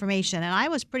amazing information, and I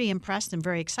was pretty impressed and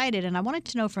very excited. And I wanted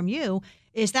to know from you,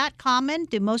 is that common?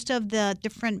 Do most of the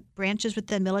different branches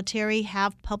within the military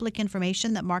have public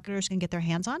information that marketers can get their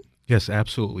hands on? Yes,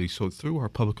 absolutely. So through our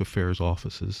public affairs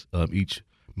offices, each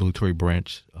military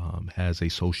branch has a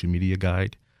social media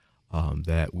guide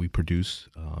that we produce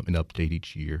and update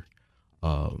each year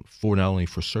for not only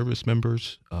for service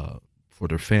members, for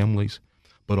their families,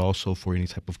 but also for any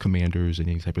type of commanders and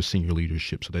any type of senior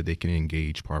leadership so that they can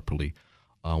engage properly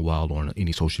while on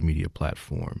any social media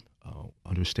platform.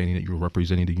 Understanding that you're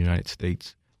representing the United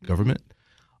States government.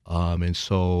 And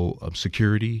so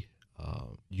security,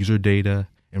 user data,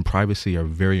 and privacy are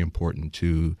very important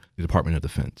to the Department of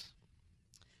Defense.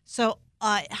 So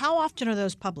how often are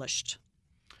those published?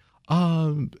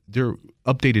 They're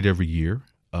updated every year.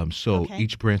 Okay.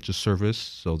 Each branch of service,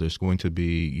 so there's going to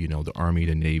be, the Army,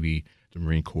 the Navy, the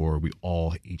Marine Corps, we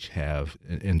all each have,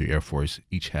 and the Air Force,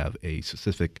 each have a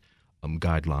specific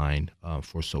guideline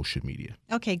for social media.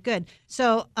 Okay, good.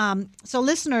 So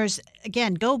listeners,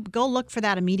 again, go look for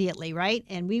that immediately, right?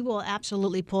 And we will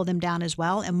absolutely pull them down as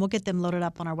well, and we'll get them loaded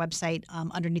up on our website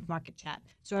underneath Market Chat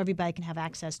so everybody can have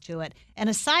access to it. And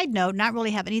a side note, not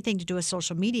really have anything to do with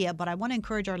social media, but I want to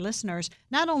encourage our listeners,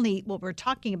 not only what we're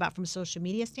talking about from a social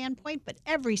media standpoint, but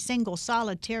every single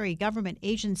solitary government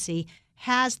agency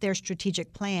has their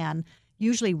strategic plan,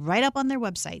 usually right up on their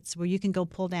websites where you can go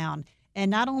pull down. And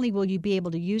not only will you be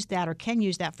able to use that or can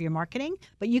use that for your marketing,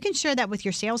 but you can share that with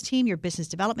your sales team, your business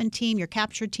development team, your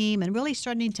capture team, and really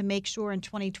starting to make sure in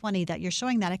 2020 that you're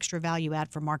showing that extra value add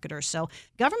for marketers. So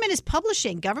government is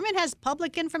publishing. Government has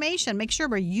public information. Make sure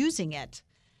we're using it.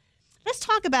 Let's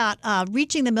talk about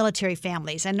reaching the military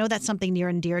families. I know that's something near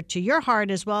and dear to your heart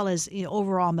as well as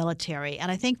overall military. And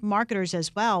I think marketers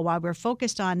as well, while we're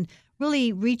focused on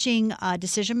really reaching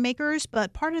decision makers,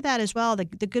 but part of that as well, the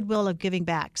goodwill of giving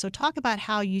back. So talk about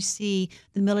how you see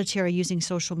the military using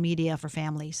social media for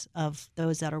families of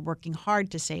those that are working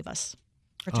hard to save us,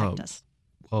 protect us.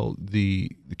 Well,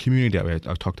 the community that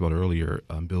I talked about earlier,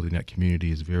 building that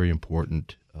community is very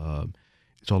important.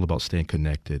 It's all about staying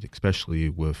connected, especially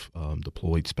with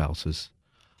deployed spouses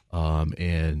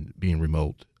and being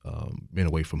remote, being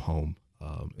away from home.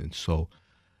 And so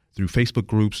through Facebook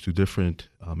groups, through different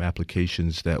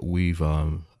applications that we've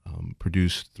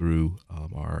produced through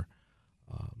our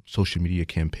social media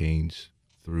campaigns,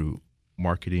 through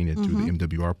marketing and through the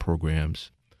MWR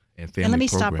programs and family And let me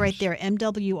programs. stop right there.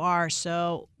 MWR.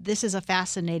 So this is a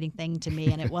fascinating thing to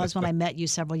me, and it was when I met you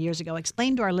several years ago.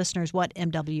 Explain to our listeners what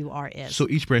MWR is. So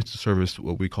each branch of service,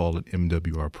 what we call an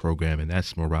MWR program, and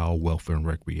that's morale, welfare, and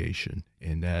recreation.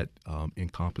 And that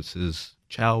encompasses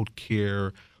child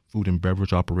care, food and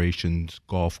beverage operations,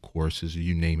 golf courses,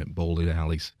 you name it, bowling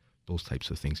alleys, those types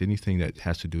of things. Anything that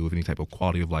has to do with any type of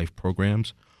quality of life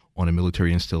programs on a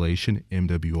military installation,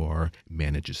 MWR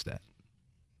manages that.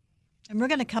 And we're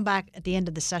going to come back at the end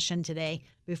of the session today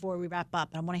before we wrap up.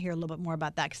 And I want to hear a little bit more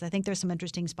about that because I think there's some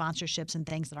interesting sponsorships and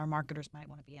things that our marketers might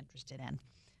want to be interested in.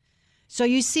 So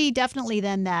you see definitely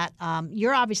then that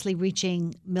you're obviously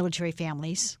reaching military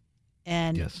families.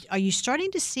 And Yes. Are you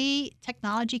starting to see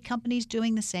technology companies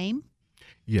doing the same?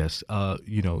 Yes.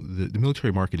 The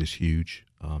military market is huge.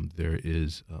 There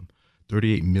is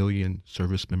 38 million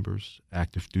service members,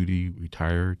 active duty,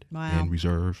 retired, Wow. and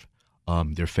reserve,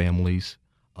 their families.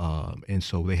 And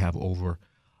so they have over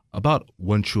about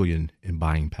 $1 trillion in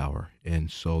buying power.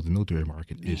 And so the military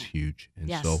market is huge. And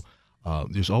Yes. so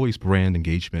there's always brand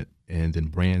engagement and then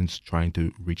brands trying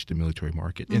to reach the military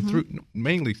market and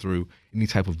mainly through any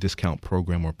type of discount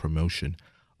program or promotion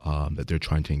that they're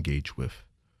trying to engage with.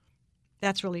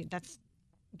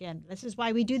 Again, this is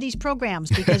why we do these programs,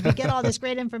 because we get all this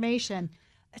great information.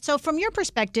 So from your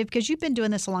perspective, because you've been doing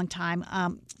this a long time,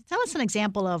 tell us an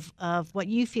example of what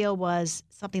you feel was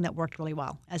something that worked really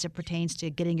well as it pertains to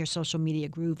getting your social media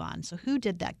groove on. So who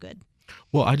did that good?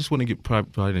 Well, I just want to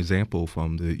provide an example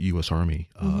from the U.S. Army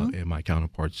and my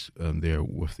counterparts there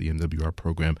with the MWR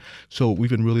program. So we've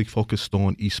been really focused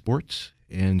on esports.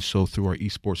 And so through our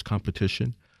esports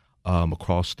competition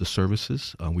across the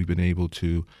services, we've been able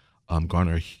to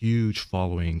garner a huge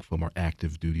following from our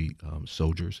active duty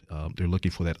soldiers. They're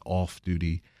looking for that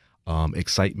off-duty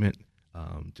excitement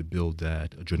to build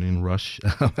that adrenaline rush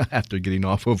after getting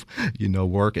off of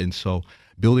work. And so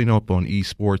building up on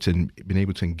esports and being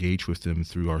able to engage with them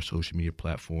through our social media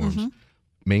platforms,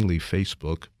 mainly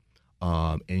Facebook,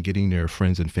 and getting their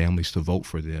friends and families to vote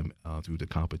for them through the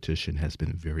competition has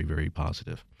been very, very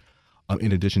positive.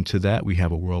 In addition to that, we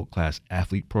have a world-class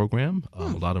athlete program. A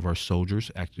lot of our soldiers,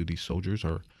 active duty soldiers,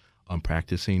 are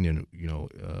practicing and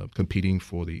competing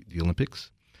for the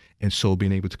Olympics. And so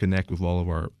being able to connect with all of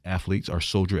our athletes, our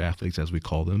soldier athletes as we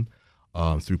call them,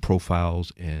 through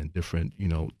profiles and different,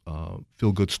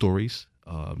 feel-good stories.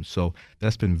 So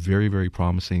that's been very, very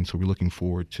promising. So we're looking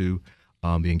forward to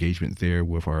the engagement there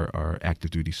with our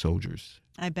active duty soldiers.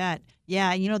 I bet.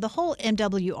 Yeah, the whole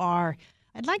MWR,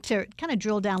 I'd like to kind of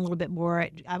drill down a little bit more.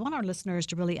 I want our listeners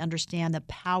to really understand the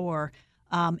power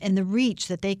and the reach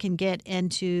that they can get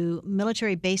into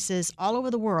military bases all over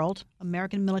the world,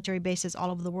 American military bases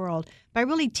all over the world, by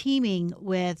really teaming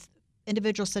with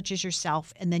individuals such as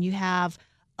yourself. And then you have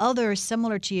others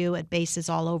similar to you at bases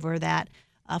all over that.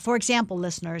 For example,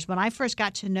 listeners, when I first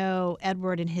got to know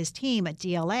Edward and his team at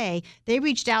DLA, they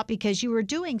reached out because you were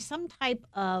doing some type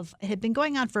of, it had been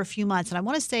going on for a few months, and I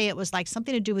want to say it was like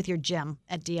something to do with your gym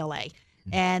at DLA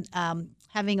and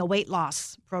having a weight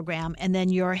loss program. And then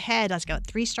your head, I was got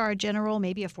 3-star general,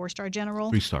 maybe a 4-star general.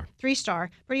 3-star. 3-star,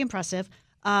 pretty impressive.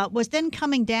 Was then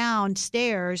coming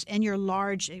downstairs in your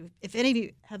large, if any of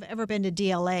you have ever been to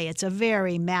DLA, it's a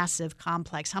very massive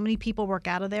complex. How many people work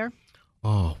out of there?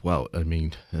 Oh, well, I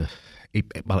mean,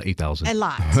 about 8,000. A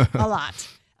lot, a lot.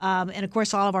 And of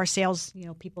course, all of our sales,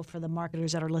 people for the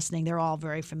marketers that are listening, they're all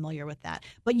very familiar with that.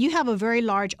 But you have a very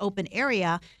large open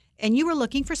area, and you were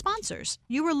looking for sponsors.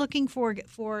 You were looking for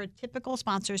typical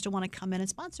sponsors to want to come in and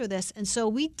sponsor this. And so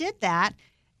we did that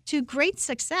to great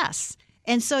success.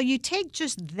 And so you take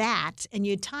just that and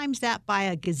you times that by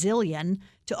a gazillion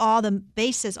to all the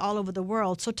bases all over the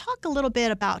world. So talk a little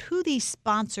bit about who these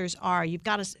sponsors are. You've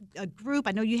got a group.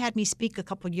 I know you had me speak a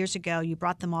couple of years ago. You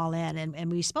brought them all in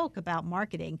and we spoke about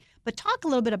marketing. But talk a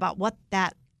little bit about what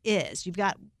that is. You've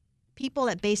got people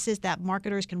at bases that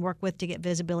marketers can work with to get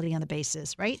visibility on the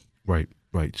bases, right?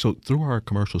 Right. So through our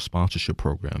commercial sponsorship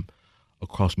program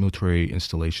across military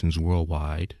installations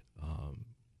worldwide,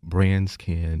 brands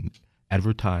can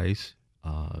advertise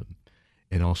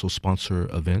and also sponsor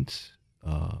events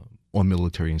on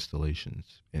military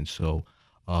installations. And so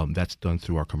that's done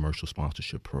through our commercial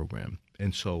sponsorship program.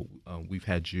 And so we've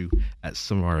had you at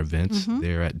some of our events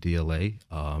there at DLA.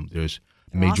 There's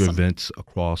major events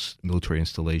across military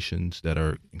installations that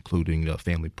are including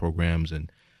family programs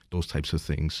and those types of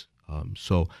things.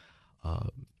 So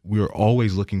we're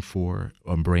always looking for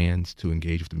brands to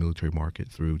engage with the military market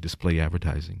through display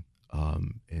advertising.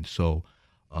 And so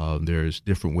there's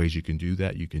different ways you can do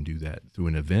that. You can do that through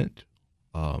an event,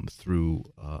 through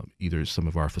either some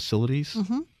of our facilities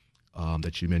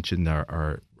that you mentioned,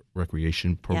 our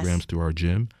recreation programs through our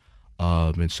gym.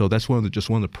 And so that's one of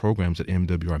the programs that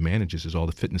MWR manages is all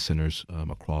the fitness centers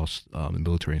across the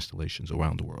military installations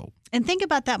around the world. And think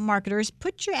about that, marketers.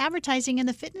 Put your advertising in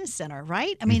the fitness center,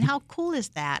 right? I mean, how cool is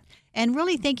that? And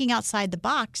really thinking outside the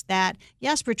box that,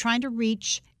 yes, we're trying to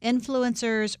reach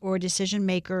influencers or decision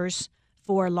makers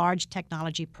for large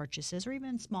technology purchases or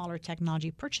even smaller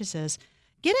technology purchases.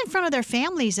 Get in front of their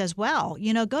families as well.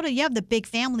 You have the big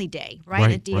family day,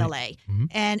 right, at DLA. Right. Mm-hmm.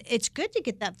 And it's good to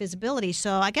get that visibility.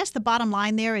 So I guess the bottom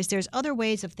line there is there's other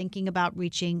ways of thinking about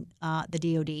reaching the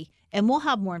DoD. And we'll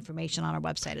have more information on our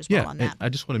website as well on that. I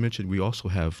just want to mention we also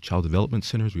have child development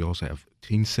centers. We also have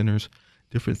teen centers,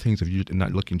 different things. If you're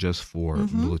not looking just for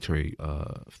military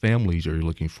families or you're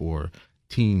looking for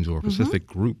teens or specific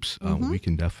groups, we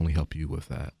can definitely help you with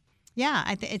that.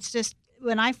 Yeah, it's just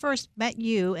when I first met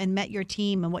you and met your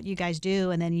team and what you guys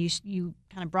do, and then you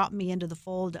kind of brought me into the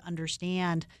fold to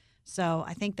understand. So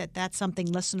I think that's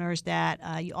something, listeners,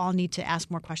 that you all need to ask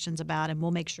more questions about, and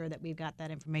we'll make sure that we've got that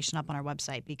information up on our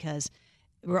website because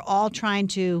we're all trying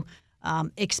to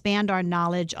expand our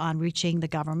knowledge on reaching the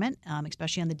government,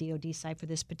 especially on the DoD side for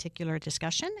this particular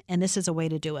discussion. And this is a way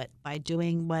to do it by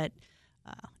doing what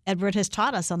Edward has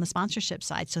taught us on the sponsorship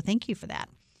side. So thank you for that.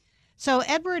 So,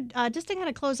 Edward, just to kind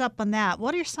of close up on that,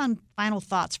 what are some final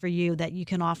thoughts for you that you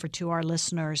can offer to our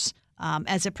listeners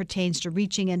as it pertains to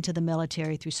reaching into the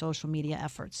military through social media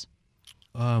efforts?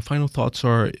 Final thoughts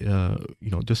are,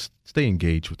 just stay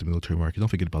engaged with the military market. Don't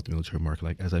forget about the military market.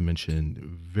 Like as I mentioned,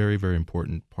 very, very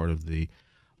important part of the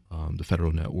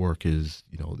federal network is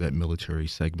that military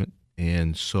segment.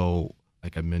 And so,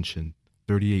 like I mentioned,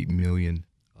 38 million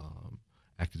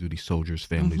active duty soldiers,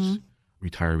 families,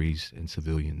 retirees, and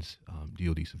civilians,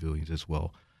 DoD civilians as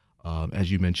well.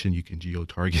 As you mentioned, you can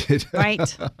geo-target right.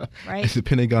 the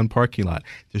Pentagon parking lot.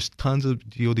 There's tons of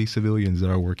DoD civilians that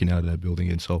are working out of that building,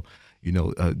 and so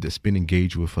that's been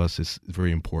engaged with us is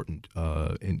very important.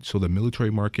 And so the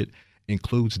military market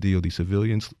includes DoD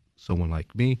civilians, someone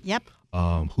like me,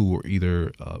 who are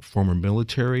either former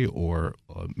military or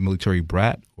military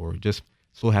brat, or just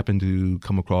so happen to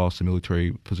come across a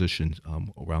military position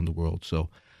around the world. So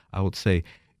I would say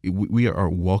we are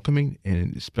welcoming,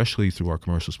 and especially through our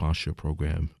commercial sponsorship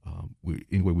program,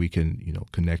 in where we can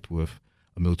connect with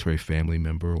a military family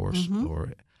member or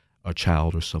a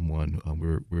child or someone.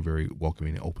 We're very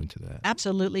welcoming and open to that.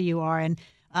 Absolutely, you are. And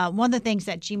one of the things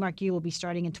that GMARC-U will be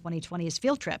starting in 2020 is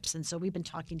field trips. And so we've been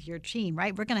talking to your team,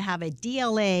 right? We're going to have a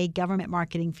DLA government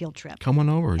marketing field trip. Come on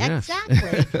over, yes.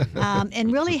 Exactly.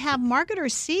 And really have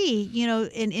marketers see,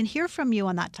 and hear from you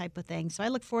on that type of thing. So I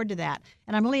look forward to that.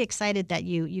 And I'm really excited that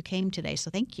you came today.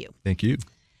 So thank you. Thank you.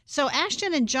 So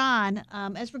Ashton and John,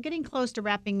 as we're getting close to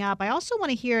wrapping up, I also want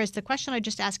to hear is the question I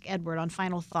just asked Edward on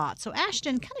final thoughts. So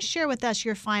Ashton, kind of share with us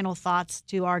your final thoughts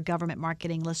to our government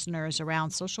marketing listeners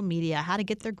around social media, how to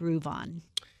get their groove on.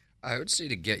 I would say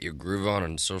to get your groove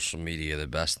on social media, the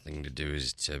best thing to do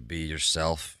is to be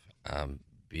yourself,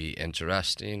 be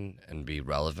interesting, and be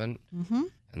relevant. Mm-hmm.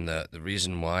 And the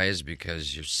reason why is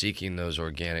because you're seeking those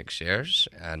organic shares,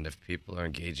 and if people are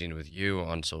engaging with you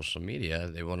on social media,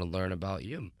 they want to learn about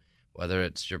you. Whether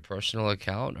it's your personal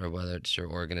account or whether it's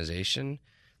your organization,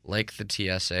 like the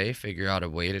TSA, figure out a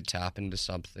way to tap into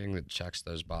something that checks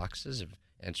those boxes of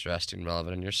interesting,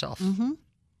 relevant, and yourself. Mm-hmm.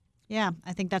 Yeah,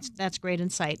 I think that's great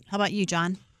insight. How about you,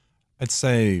 John? I'd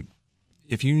say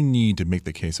if you need to make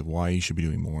the case of why you should be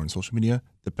doing more on social media,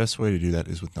 the best way to do that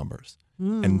is with numbers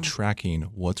and tracking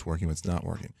what's working, what's not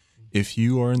working. If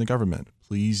you are in the government,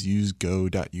 please use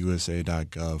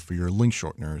go.usa.gov for your link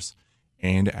shorteners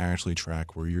and actually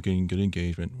track where you're getting good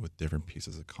engagement with different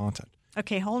pieces of content.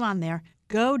 Okay, hold on there.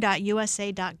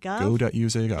 Go.usa.gov?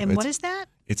 Go.usa.gov. And what is that?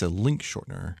 It's a link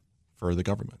shortener for the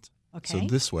government. Okay. So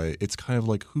this way, it's kind of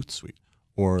like Hootsuite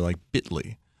or like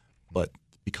Bitly, but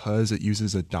because it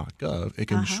uses a .gov, it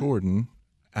can shorten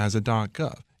as a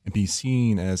 .gov and be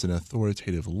seen as an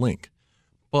authoritative link.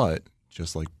 But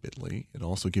just like Bitly, it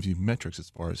also gives you metrics as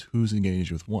far as who's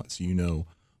engaged with what, so you know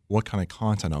what kind of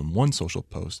content on one social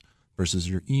post versus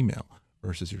your email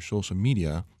versus your social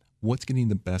media, what's getting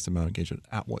the best amount of engagement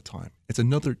at what time. It's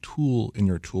another tool in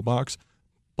your toolbox,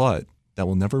 but that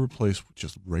will never replace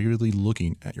just regularly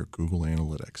looking at your Google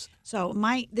Analytics. So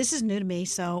this is new to me,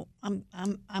 so I'm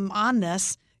on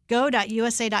this.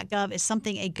 Go.usa.gov is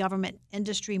something a government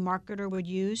industry marketer would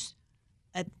use?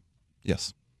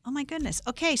 Yes. Oh, my goodness.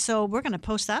 Okay, so we're going to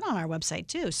post that on our website,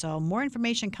 too. So more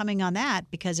information coming on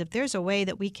that, because if there's a way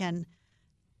that we can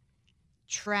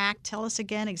track, tell us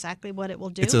again exactly what it will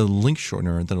do. It's a link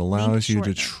shortener that allows you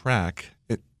to track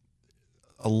it.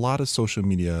 A lot of social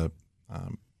media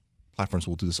platforms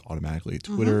will do this automatically,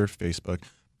 Twitter, Facebook.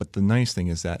 But the nice thing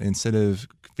is that instead of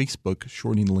Facebook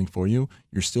shortening the link for you,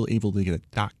 you're still able to get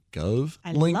a .gov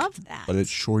link. I love that. But it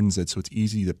shortens it so it's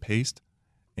easy to paste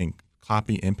and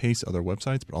copy and paste other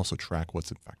websites, but also track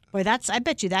what's effective. Boy, I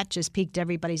bet you that just piqued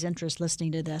everybody's interest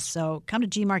listening to this. So come to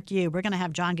GMarkU. We're going to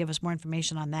have John give us more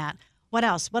information on that. What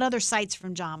else? What other sites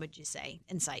from John would you say?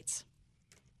 Insights.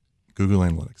 Google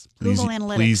Analytics. Google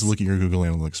Analytics. Please look at your Google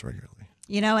Analytics regularly.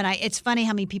 You know, and it's funny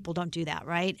how many people don't do that,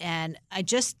 right? And I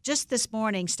just this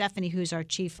morning, Stephanie, who's our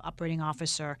chief operating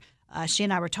officer, she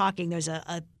and I were talking. There's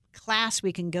a class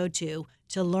we can go to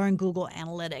learn Google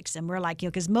Analytics. And we're like,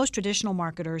 because most traditional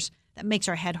marketers, that makes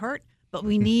our head hurt, but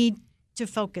we need to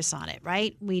focus on it,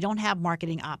 right? We don't have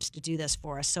marketing ops to do this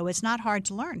for us. So it's not hard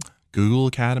to learn. Google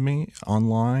Academy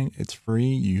online, it's free.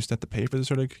 You used to have to pay for the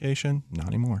certification. Not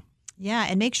anymore. Yeah,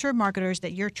 and make sure, marketers,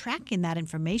 that you're tracking that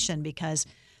information, because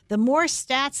the more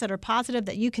stats that are positive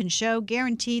that you can show,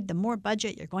 guaranteed, the more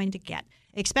budget you're going to get,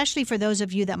 especially for those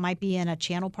of you that might be in a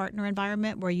channel partner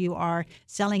environment where you are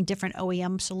selling different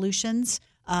OEM solutions.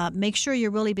 Make sure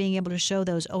you're really being able to show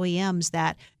those OEMs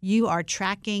that you are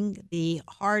tracking the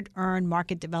hard-earned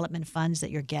market development funds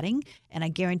that you're getting, and I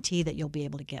guarantee that you'll be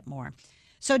able to get more.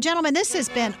 So, gentlemen, this has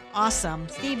been awesome.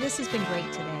 Steve, this has been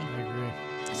great today. I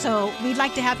agree. So we'd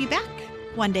like to have you back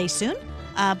one day soon.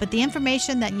 But the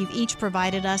information that you've each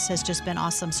provided us has just been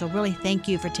awesome. So really thank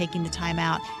you for taking the time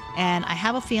out. And I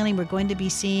have a feeling we're going to be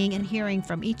seeing and hearing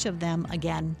from each of them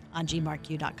again on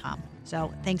gmarku.com.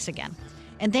 So thanks again.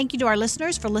 And thank you to our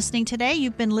listeners for listening today.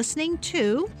 You've been listening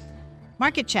to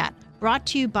Market Chat, brought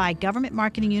to you by Government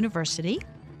Marketing University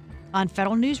on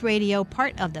Federal News Radio,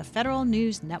 part of the Federal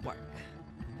News Network.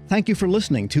 Thank you for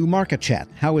listening to Market Chat.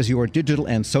 How is your digital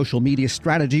and social media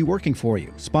strategy working for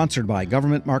you? Sponsored by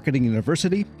Government Marketing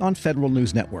University on Federal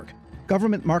News Network.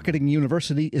 Government Marketing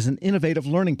University is an innovative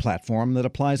learning platform that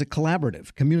applies a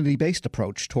collaborative, community-based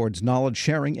approach towards knowledge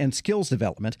sharing and skills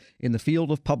development in the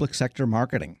field of public sector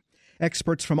marketing.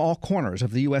 Experts from all corners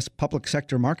of the U.S. public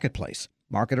sector marketplace,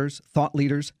 marketers, thought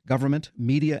leaders, government,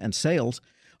 media, and sales,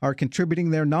 are contributing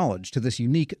their knowledge to this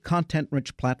unique,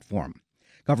 content-rich platform.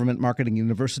 Government Marketing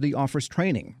University offers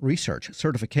training, research,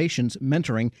 certifications,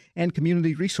 mentoring, and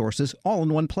community resources all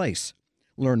in one place.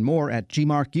 Learn more at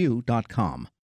gmarku.com.